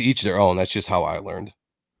I guess to each their own. That's just how I learned.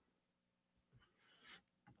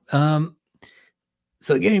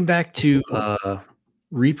 So getting back to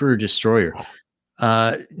Reaper Destroyer,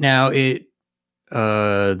 now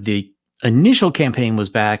the initial campaign was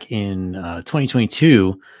back in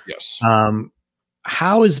 2022. Yes.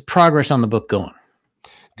 How is progress on the book going?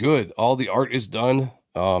 Good. All the art is done.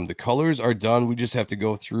 The colors are done. We just have to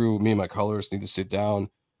go through. Me and my colorist need to sit down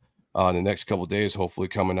in the next couple of days, hopefully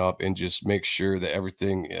coming up, and just make sure that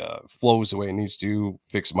everything flows the way it needs to.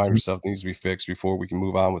 Fix minor stuff that needs to be fixed before we can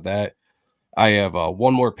move on with that. I have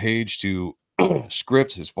one more page to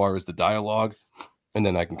script as far as the dialogue, and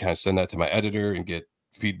then I can kind of send that to my editor and get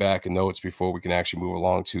feedback and notes before we can actually move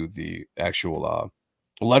along to the actual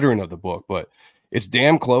lettering of the book. But it's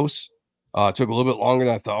damn close. It took a little bit longer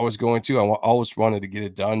than I thought I was going to. I always wanted to get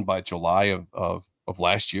it done by July of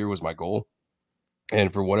last year was my goal.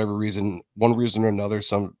 And for whatever reason, one reason or another,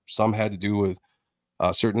 some had to do with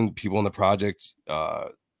certain people in the project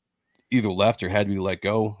either left or had to be let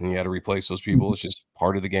go, and you had to replace those people. It's just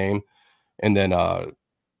part of the game. And then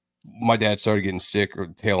my dad started getting sick or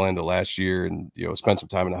tail end of last year, and spent some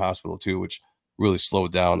time in the hospital too, which really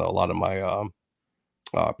slowed down a lot of my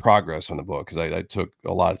progress on the book, because I took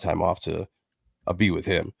a lot of time off to be with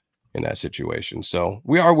him in that situation. So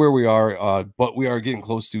we are where we are, but we are getting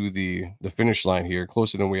close to the finish line here,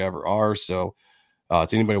 closer than we ever are. So to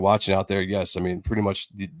anybody watching out there, yes, I mean, pretty much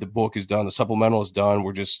the book is done. The supplemental is done.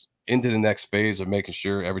 We're just into the next phase of making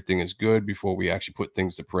sure everything is good before we actually put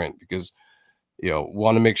things to print, because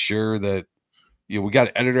want to make sure that we got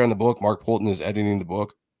an editor on the book. Mark Poulton is editing the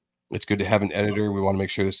book. It's good to have an editor. We want to make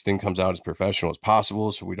sure this thing comes out as professional as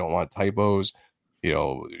possible, so we don't want typos,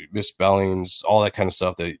 misspellings, all that kind of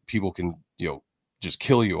stuff that people can just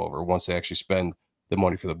kill you over once they actually spend the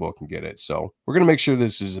money for the book and get it. So we're going to make sure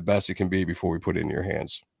this is the best it can be before we put it in your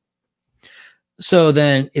hands. So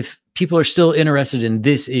then if people are still interested in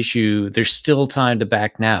this issue, there's still time to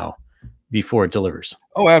back now before it delivers.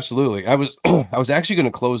 Oh, absolutely. I was actually going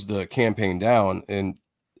to close the campaign down, and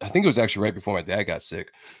I think it was actually right before my dad got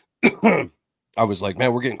sick. I was like,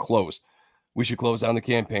 man, we're getting close. We should close down the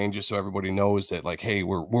campaign just so everybody knows that, like, hey,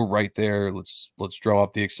 we're right there. Let's drum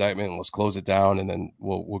up the excitement and let's close it down, and then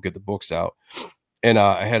we'll get the books out. And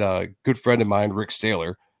I had a good friend of mine, Rick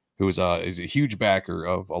Saylor, who is a huge backer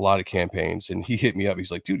of a lot of campaigns, and he hit me up.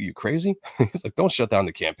 He's like, dude, are you crazy? He's like, don't shut down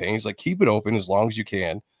the campaign. He's like, keep it open as long as you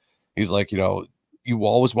can. He's like, you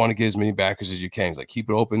always want to get as many backers as you can. He's like, keep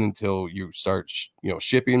it open until you start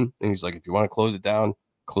shipping. And he's like, if you want to close it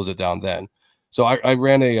down then. So I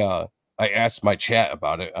ran I asked my chat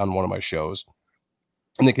about it on one of my shows,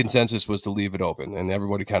 and the consensus was to leave it open, and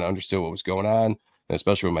everybody kind of understood what was going on. And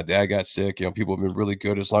especially when my dad got sick, people have been really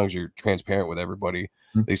good. As long as you're transparent with everybody,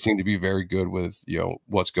 they seem to be very good with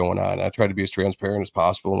what's going on. I try to be as transparent as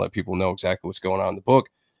possible and let people know exactly what's going on in the book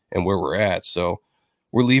and where we're at. So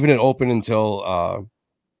we're leaving it open until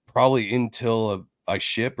probably until I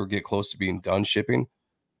ship or get close to being done shipping.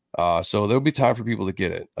 So there'll be time for people to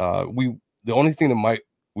get it. The only thing that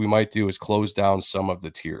we might do is close down some of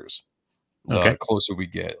the tiers the closer we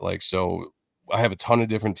get. Like, so I have a ton of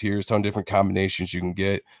different tiers, ton of different combinations you can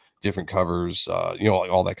get, different covers, like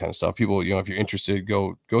all that kind of stuff. People, if you're interested,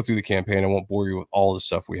 go through the campaign. I won't bore you with all the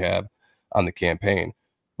stuff we have on the campaign,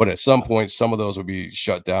 but at some point, some of those will be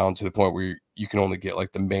shut down to the point where you can only get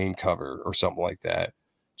like the main cover or something like that,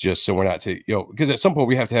 just so we're not because at some point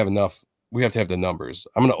we have to have enough. We have to have the numbers.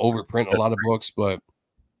 I'm going to overprint a lot of books, but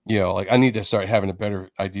like I need to start having a better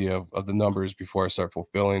idea of the numbers before I start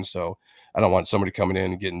fulfilling. So I don't want somebody coming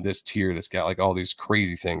in and getting this tier that's got like all these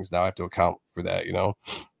crazy things. Now I have to account for that,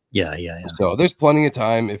 Yeah. So there's plenty of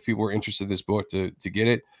time if people are interested in this book to get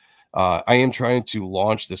it. I am trying to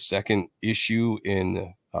launch the second issue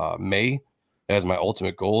in May as my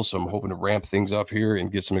ultimate goal. So I'm hoping to ramp things up here and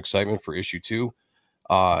get some excitement for issue 2.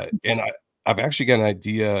 And I've actually got an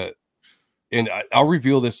idea, and I'll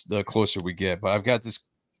reveal this the closer we get, but I've got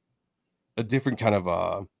a different kind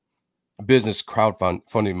of business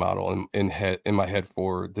crowdfunding model in my head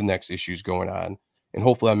for the next issues going on, and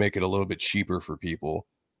hopefully I make it a little bit cheaper for people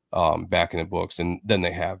back in the books than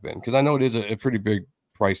they have been, because I know it is a pretty big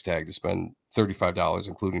price tag to spend $35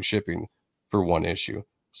 including shipping for one issue.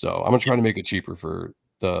 So I'm gonna try to make it cheaper for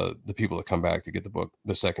the people that come back to get the book,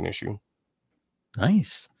 the second issue.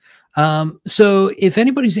 Nice. So if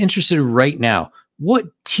anybody's interested right now, what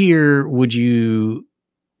tier would you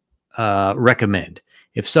recommend?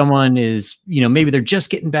 If someone is, maybe they're just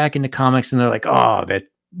getting back into comics and they're like, oh, that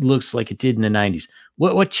looks like it did in the 90s.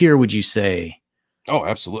 What tier would you say? Oh,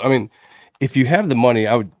 absolutely. I mean, if you have the money,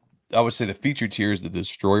 I would say the feature tier is the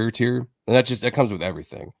Destroyer tier, and that comes with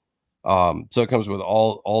everything. So it comes with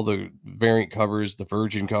all the variant covers, the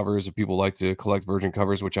Virgin covers, if people like to collect Virgin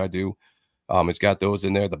covers, which I do. It's got those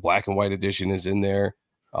in there. The black and white edition is in there.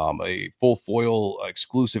 A full foil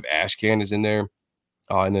exclusive ash can is in there.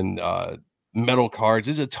 And then metal cards.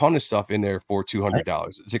 There's a ton of stuff in there for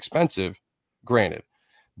 $200. It's expensive, granted,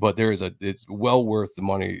 but it's well worth the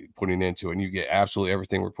money putting into it, and you get absolutely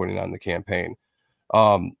everything we're putting on the campaign.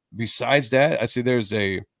 Besides that, I see there's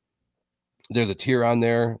a tier on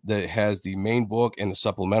there that has the main book and the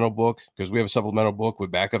supplemental book, because we have a supplemental book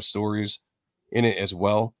with backup stories in it as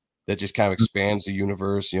well that just kind of expands the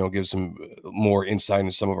universe, you know, gives some more insight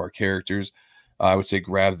into some of our characters, I would say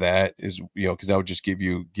grab that, is, you know, because that would just get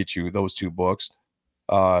you those 2 books.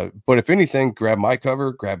 But if anything, grab my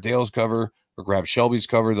cover, grab Dale's cover, or grab Shelby's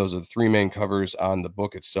cover. Those are the 3 main covers on the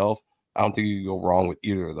book itself. I don't think you can go wrong with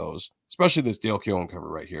either of those, especially this Dale Keown cover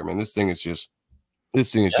right here. I mean, this thing is just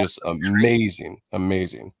amazing,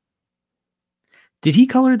 amazing. Did he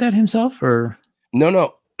color that himself, or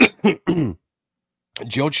no?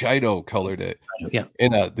 Joe Chido colored it. Yeah.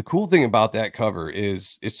 And the cool thing about that cover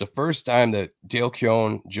is it's the first time that Dale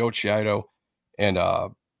Keown, Joe Chido, and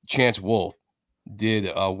Chance Wolfe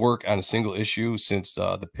did work on a single issue since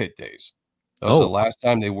the Pit days. That was the last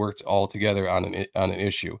time they worked all together on an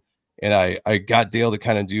issue. And I got Dale to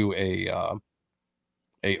kind of do a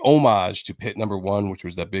homage to Pit #1, which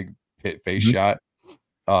was that big Pit face shot.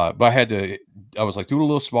 But I was like, do it a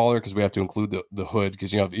little smaller because we have to include the hood,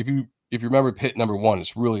 because, you know, if you remember Pit #1,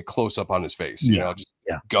 it's really close up on his face, you know, just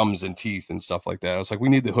gums and teeth and stuff like that. I was like, we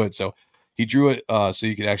need the hood. So he drew it so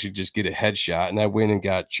you could actually just get a headshot. And I went and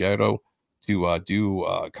got Cheto to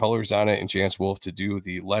do colors on it, and Chance Wolfe to do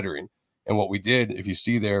the lettering. And what we did, if you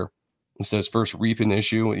see there, it says first reaping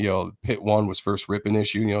issue, you know, Pit 1 was first ripping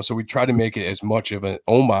issue, you know, so we try to make it as much of an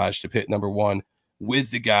homage to Pit #1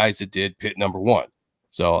 with the guys that did Pit #1.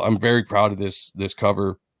 So I'm very proud of this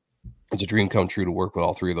cover. It's a dream come true to work with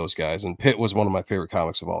all 3 of those guys. And Pit was one of my favorite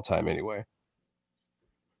comics of all time anyway.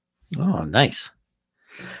 Oh, nice.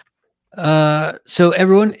 So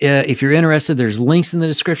everyone, if you're interested, there's links in the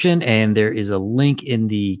description, and there is a link in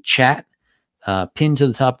the chat, pinned to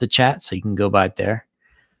the top of the chat, so you can go by it there.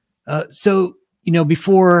 So, you know,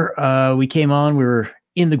 before we came on, we were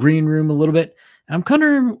in the green room a little bit. And I'm kind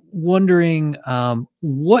of wondering,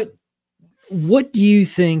 what do you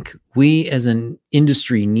think we as an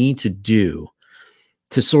industry need to do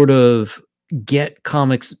to sort of get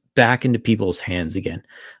comics back into people's hands again?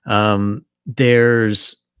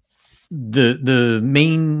 There's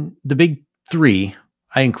the big 3.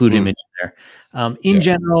 I include Image there. In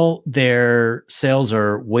general, their sales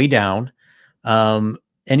are way down.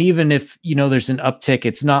 And even if, you know, there's an uptick,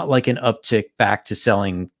 it's not like an uptick back to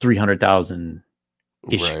selling 300,000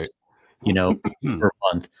 issues, you know, per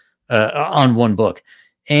month on one book.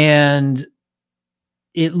 And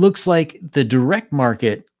it looks like the direct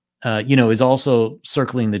market, you know, is also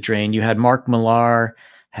circling the drain. You had Mark Millar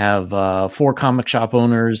have 4 comic shop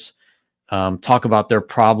owners talk about their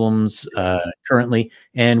problems currently.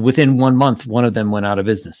 And within 1 month, one of them went out of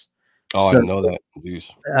business. Oh, so, I didn't know that.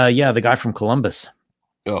 Jeez. Yeah, the guy from Columbus.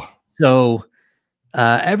 Oh. So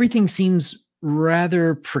everything seems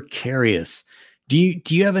rather precarious. Do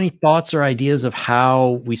you have any thoughts or ideas of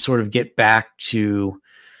how we sort of get back to,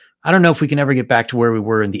 I don't know if we can ever get back to where we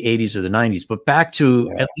were in the 80s or the 90s, but back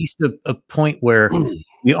to at least a point where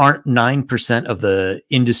we aren't 9% of the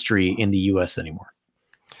industry in the US anymore?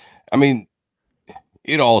 I mean,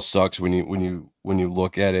 it all sucks when you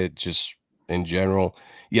look at it just in general.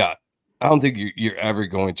 Yeah. I don't think you're ever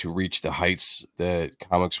going to reach the heights that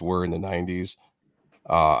comics were in the 90s.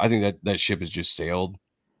 I think that ship has just sailed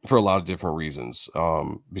for a lot of different reasons,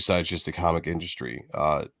 besides just the comic industry.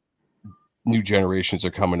 New generations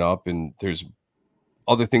are coming up, and there's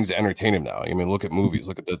other things to entertain them now. I mean, look at movies,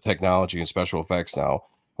 look at the technology and special effects now,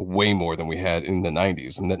 way more than we had in the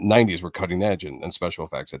 90s. And the 90s were cutting edge in special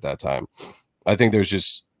effects at that time. I think there's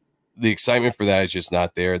just, the excitement for that is just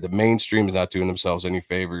not there. The mainstream is not doing themselves any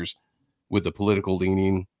favors with the political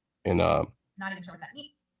leaning, and not even sure what that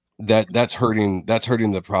means. That's hurting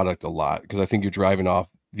the product a lot, because I think you're driving off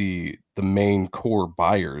the main core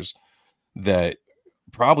buyers that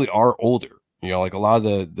probably are older. You know, like a lot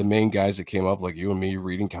of the main guys that came up, like you and me,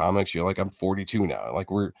 reading comics. You're like, I'm 42 now. Like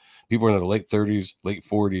people in their late 30s, late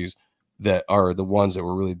 40s, that are the ones that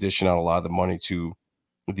were really dishing out a lot of the money to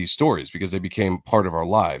these stories, because they became part of our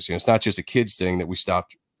lives. You know, it's not just a kids thing that we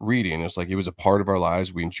stopped reading. It's like it was a part of our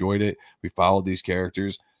lives. We enjoyed it. We followed these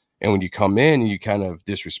characters. And when you come in and you kind of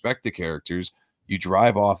disrespect the characters, you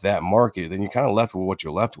drive off that market, then you're kind of left with what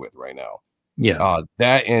you're left with right now. Yeah.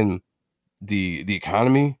 That and the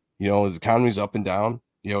economy, you know, the economy's up and down.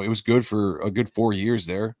 You know, it was good for a good 4 years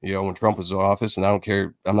there, you know, when Trump was in office. And I don't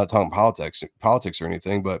care, I'm not talking politics or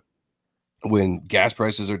anything, but when gas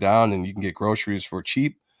prices are down and you can get groceries for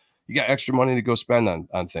cheap, you got extra money to go spend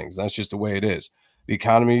on things. That's just the way it is. The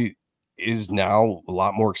economy is now a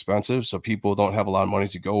lot more expensive, so people don't have a lot of money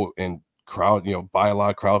to go and buy a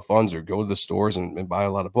lot of crowd funds or go to the stores and buy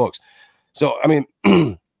a lot of books. So, I mean,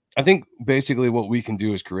 I think basically what we can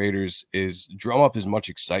do as creators is drum up as much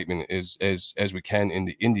excitement as we can in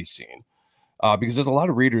the indie scene, because there's a lot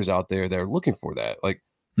of readers out there that are looking for that. Like,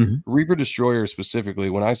 Reaper Destroyer specifically,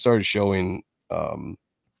 when I started showing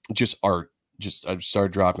just art, I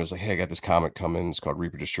started dropping. I was like, hey, I got this comic coming. It's called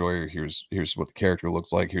Reaper Destroyer. Here's what the character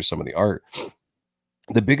looks like. Here's some of the art.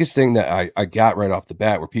 The biggest thing that I got right off the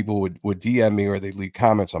bat, where people would DM me or they'd leave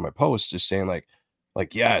comments on my posts just saying like,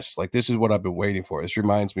 yes, like this is what I've been waiting for. This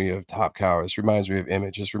reminds me of Top Cow. This reminds me of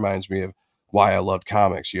Image. This reminds me of why I loved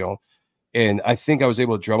comics, you know. And I think I was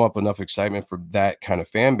able to drum up enough excitement for that kind of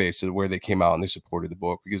fan base to where they came out and they supported the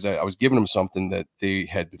book, because I was giving them something that they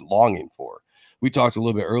had been longing for. We talked a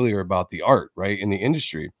little bit earlier about the art, right, in the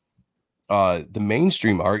industry. The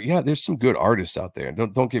mainstream art, yeah, there's some good artists out there.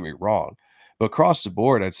 Don't get me wrong. But across the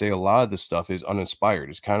board, I'd say a lot of the stuff is uninspired.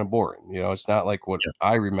 It's kind of boring. You know, it's not like what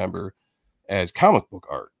I remember as comic book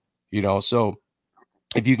art, you know. So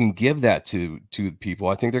if you can give that to people,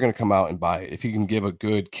 I think they're going to come out and buy it. If you can give a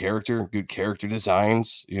good character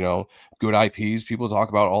designs, you know, good IPs, people talk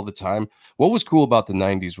about all the time. What was cool about the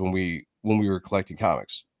 90s when we were collecting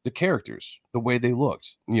comics? The characters, the way they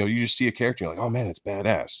looked. You know, you just see a character, you're like, oh man, it's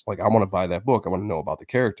badass. Like, I want to buy that book. I want to know about the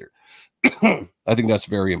character. I think that's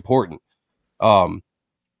very important.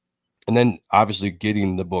 And then obviously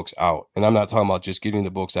getting the books out. And I'm not talking about just getting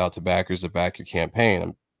the books out to backers to back your campaign.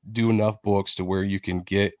 I'm do enough books to where you can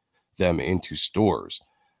get them into stores.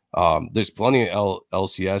 There's plenty of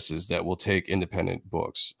LCSs that will take independent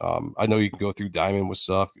books. I know you can go through Diamond with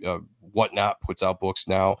stuff. Whatnot puts out books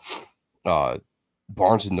now.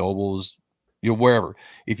 Barnes and Nobles, you know, wherever.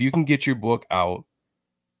 If you can get your book out,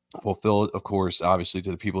 fulfill it, of course, obviously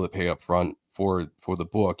to the people that pay up front for the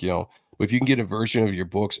book, you know. But if you can get a version of your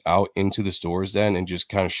books out into the stores then and just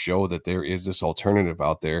kind of show that there is this alternative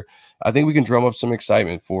out there, I think we can drum up some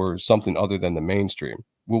excitement for something other than the mainstream.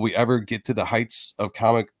 Will we ever get to the heights of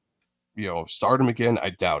comic, you know, stardom again?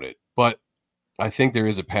 I doubt it. But I think there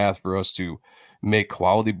is a path for us to make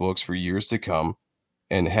quality books for years to come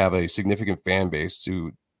and have a significant fan base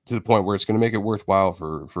to the point where it's going to make it worthwhile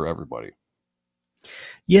for everybody.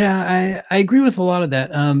 Yeah, I agree with a lot of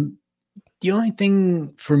that. The only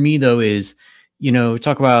thing for me though is, you know,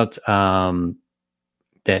 talk about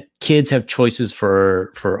that kids have choices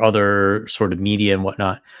for other sort of media and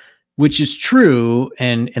whatnot, which is true,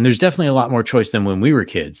 and there's definitely a lot more choice than when we were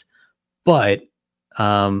kids. But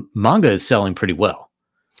manga is selling pretty well,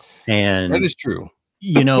 and that is true.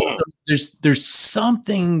 You know, there's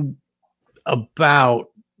something about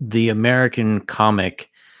the American comic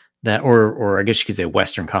that, or I guess you could say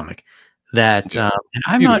Western comic, that, and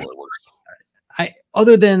I'm not.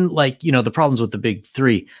 Other than, like, you know, the problems with the big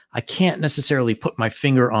three, I can't necessarily put my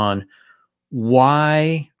finger on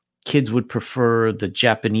why kids would prefer the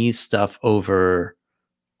Japanese stuff over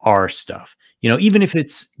our stuff. You know, even if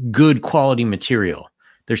it's good quality material,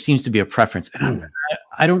 there seems to be a preference. And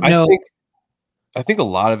I don't know. I think a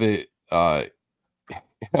lot of it, I'm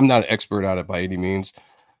not an expert on it by any means.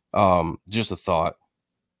 Just a thought.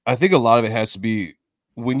 I think a lot of it has to be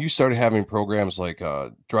when you started having programs like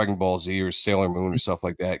Dragon Ball Z or Sailor Moon or stuff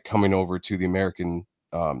like that coming over to the American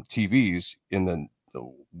TVs in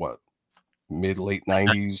the what, mid-late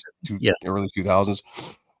 90s to early 2000s.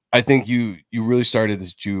 I think you really started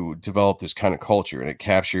to develop this kind of culture, and it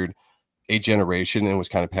captured a generation and was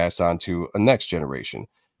kind of passed on to a next generation.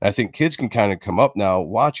 And I think kids can kind of come up now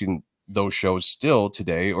watching those shows still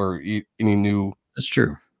today, or any new That's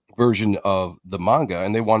true version of the manga,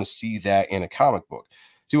 and they want to see that in a comic book.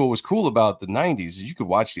 See, what was cool about the 90s is you could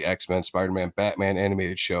watch the X-Men, Spider-Man, Batman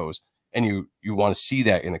animated shows, and you want to see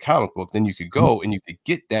that in a comic book, then you could go and you could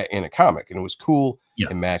get that in a comic, and it was cool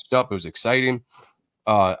and matched up. It was exciting.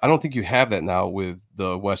 I don't think you have that now with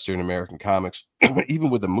the Western American comics. Even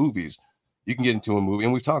with the movies, you can get into a movie,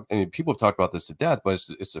 and we've talked, and people have talked about this to death, but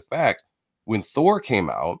it's a fact. When Thor came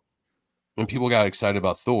out, and people got excited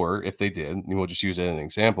about Thor, if they did, we'll just use it as an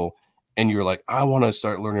example, and you're like, I want to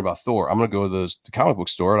start learning about Thor. I'm going to go to the comic book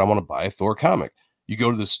store, and I want to buy a Thor comic. You go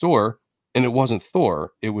to the store, and it wasn't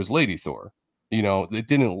Thor, it was Lady Thor. You know, it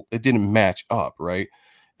didn't match up, right?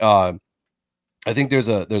 I think there's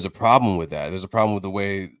a problem with that. There's a problem with the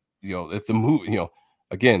way, you know, if the movie, you know,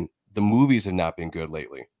 again, the movies have not been good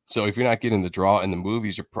lately. So if you're not getting the draw in the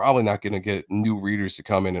movies, you're probably not going to get new readers to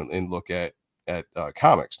come in and look at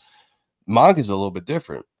comics. Manga is a little bit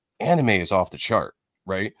different. Anime is off the chart,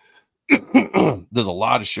 right? There's a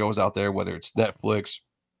lot of shows out there, whether it's Netflix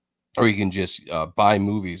or you can just buy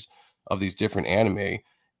movies of these different anime,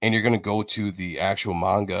 and you're going to go to the actual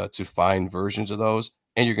manga to find versions of those,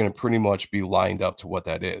 and you're going to pretty much be lined up to what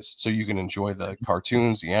that is. So you can enjoy the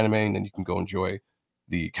cartoons, the anime, and then you can go enjoy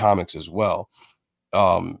the comics as well.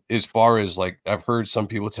 As far as, like, I've heard some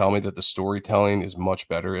people tell me that the storytelling is much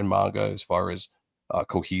better in manga as far as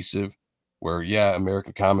cohesive. where, yeah,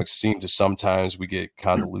 American comics seem to sometimes we get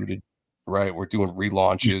convoluted, right? We're doing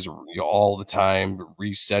relaunches, all the time,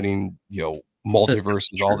 resetting, That's so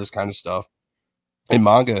multiverses, all true. this kind of stuff. In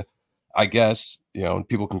manga, I guess, and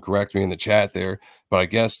people can correct me in the chat there, but I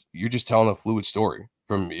guess you're just telling a fluid story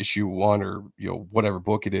from issue 1 or, whatever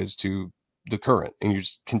book it is to the current, and you're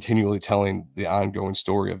just continually telling the ongoing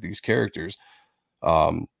story of these characters.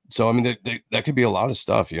 So I mean, that could be a lot of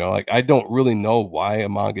stuff, like I don't really know why a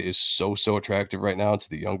manga is so attractive right now to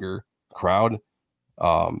the younger crowd.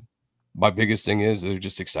 Um, my biggest thing is they're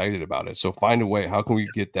just excited about it. So find a way. How can we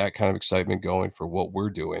get that kind of excitement going for what we're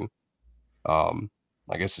doing? Um,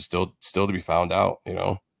 I guess it's still to be found out. Yeah,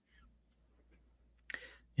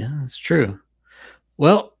 that's true.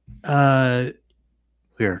 Well,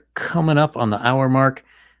 we're coming up on the hour mark,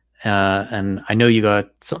 and I know you got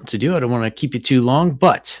something to do. I don't want to keep you too long,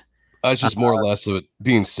 but It's just more or less of it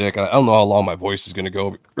being sick. I don't know how long my voice is going to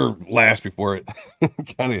go or last before it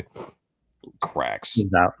kind of cracks.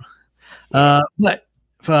 he's out. Yeah. But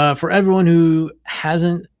for everyone who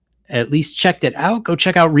hasn't at least checked it out, go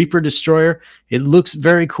check out Reaper Destroyer. It looks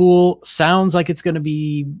very cool. Sounds like it's going to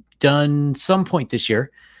be done some point this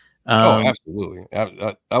year. Oh, absolutely.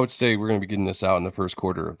 I would say we're going to be getting this out in the first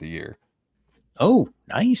quarter of the year. Oh,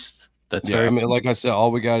 nice. That's Yeah, I very mean, like I said,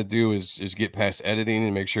 all we got to do is get past editing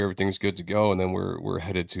and make sure everything's good to go, and then we're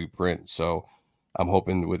headed to print. So I'm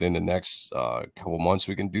hoping within the next couple months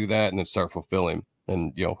we can do that and then start fulfilling.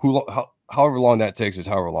 And however long that takes is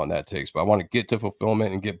however long that takes. But I want to get to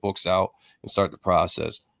fulfillment and get books out and start the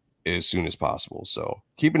process as soon as possible. So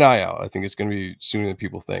keep an eye out. I think it's going to be sooner than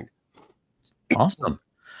people think. awesome.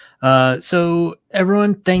 So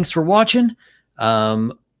everyone, thanks for watching.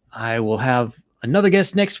 I will have another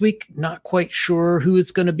guest next week. Not quite sure who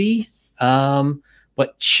it's going to be,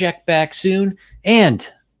 but check back soon and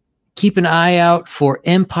keep an eye out for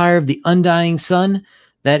Empire of the Undying Sun.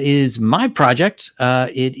 That is my project.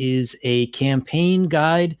 It is a campaign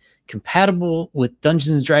guide compatible with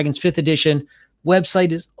Dungeons and Dragons 5th edition.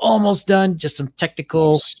 Website is almost done, just some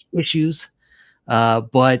technical issues,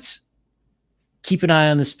 but keep an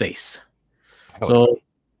eye on the space. So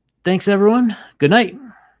thanks, everyone. Good night.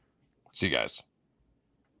 See you guys.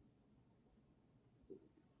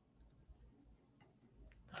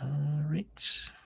 All right.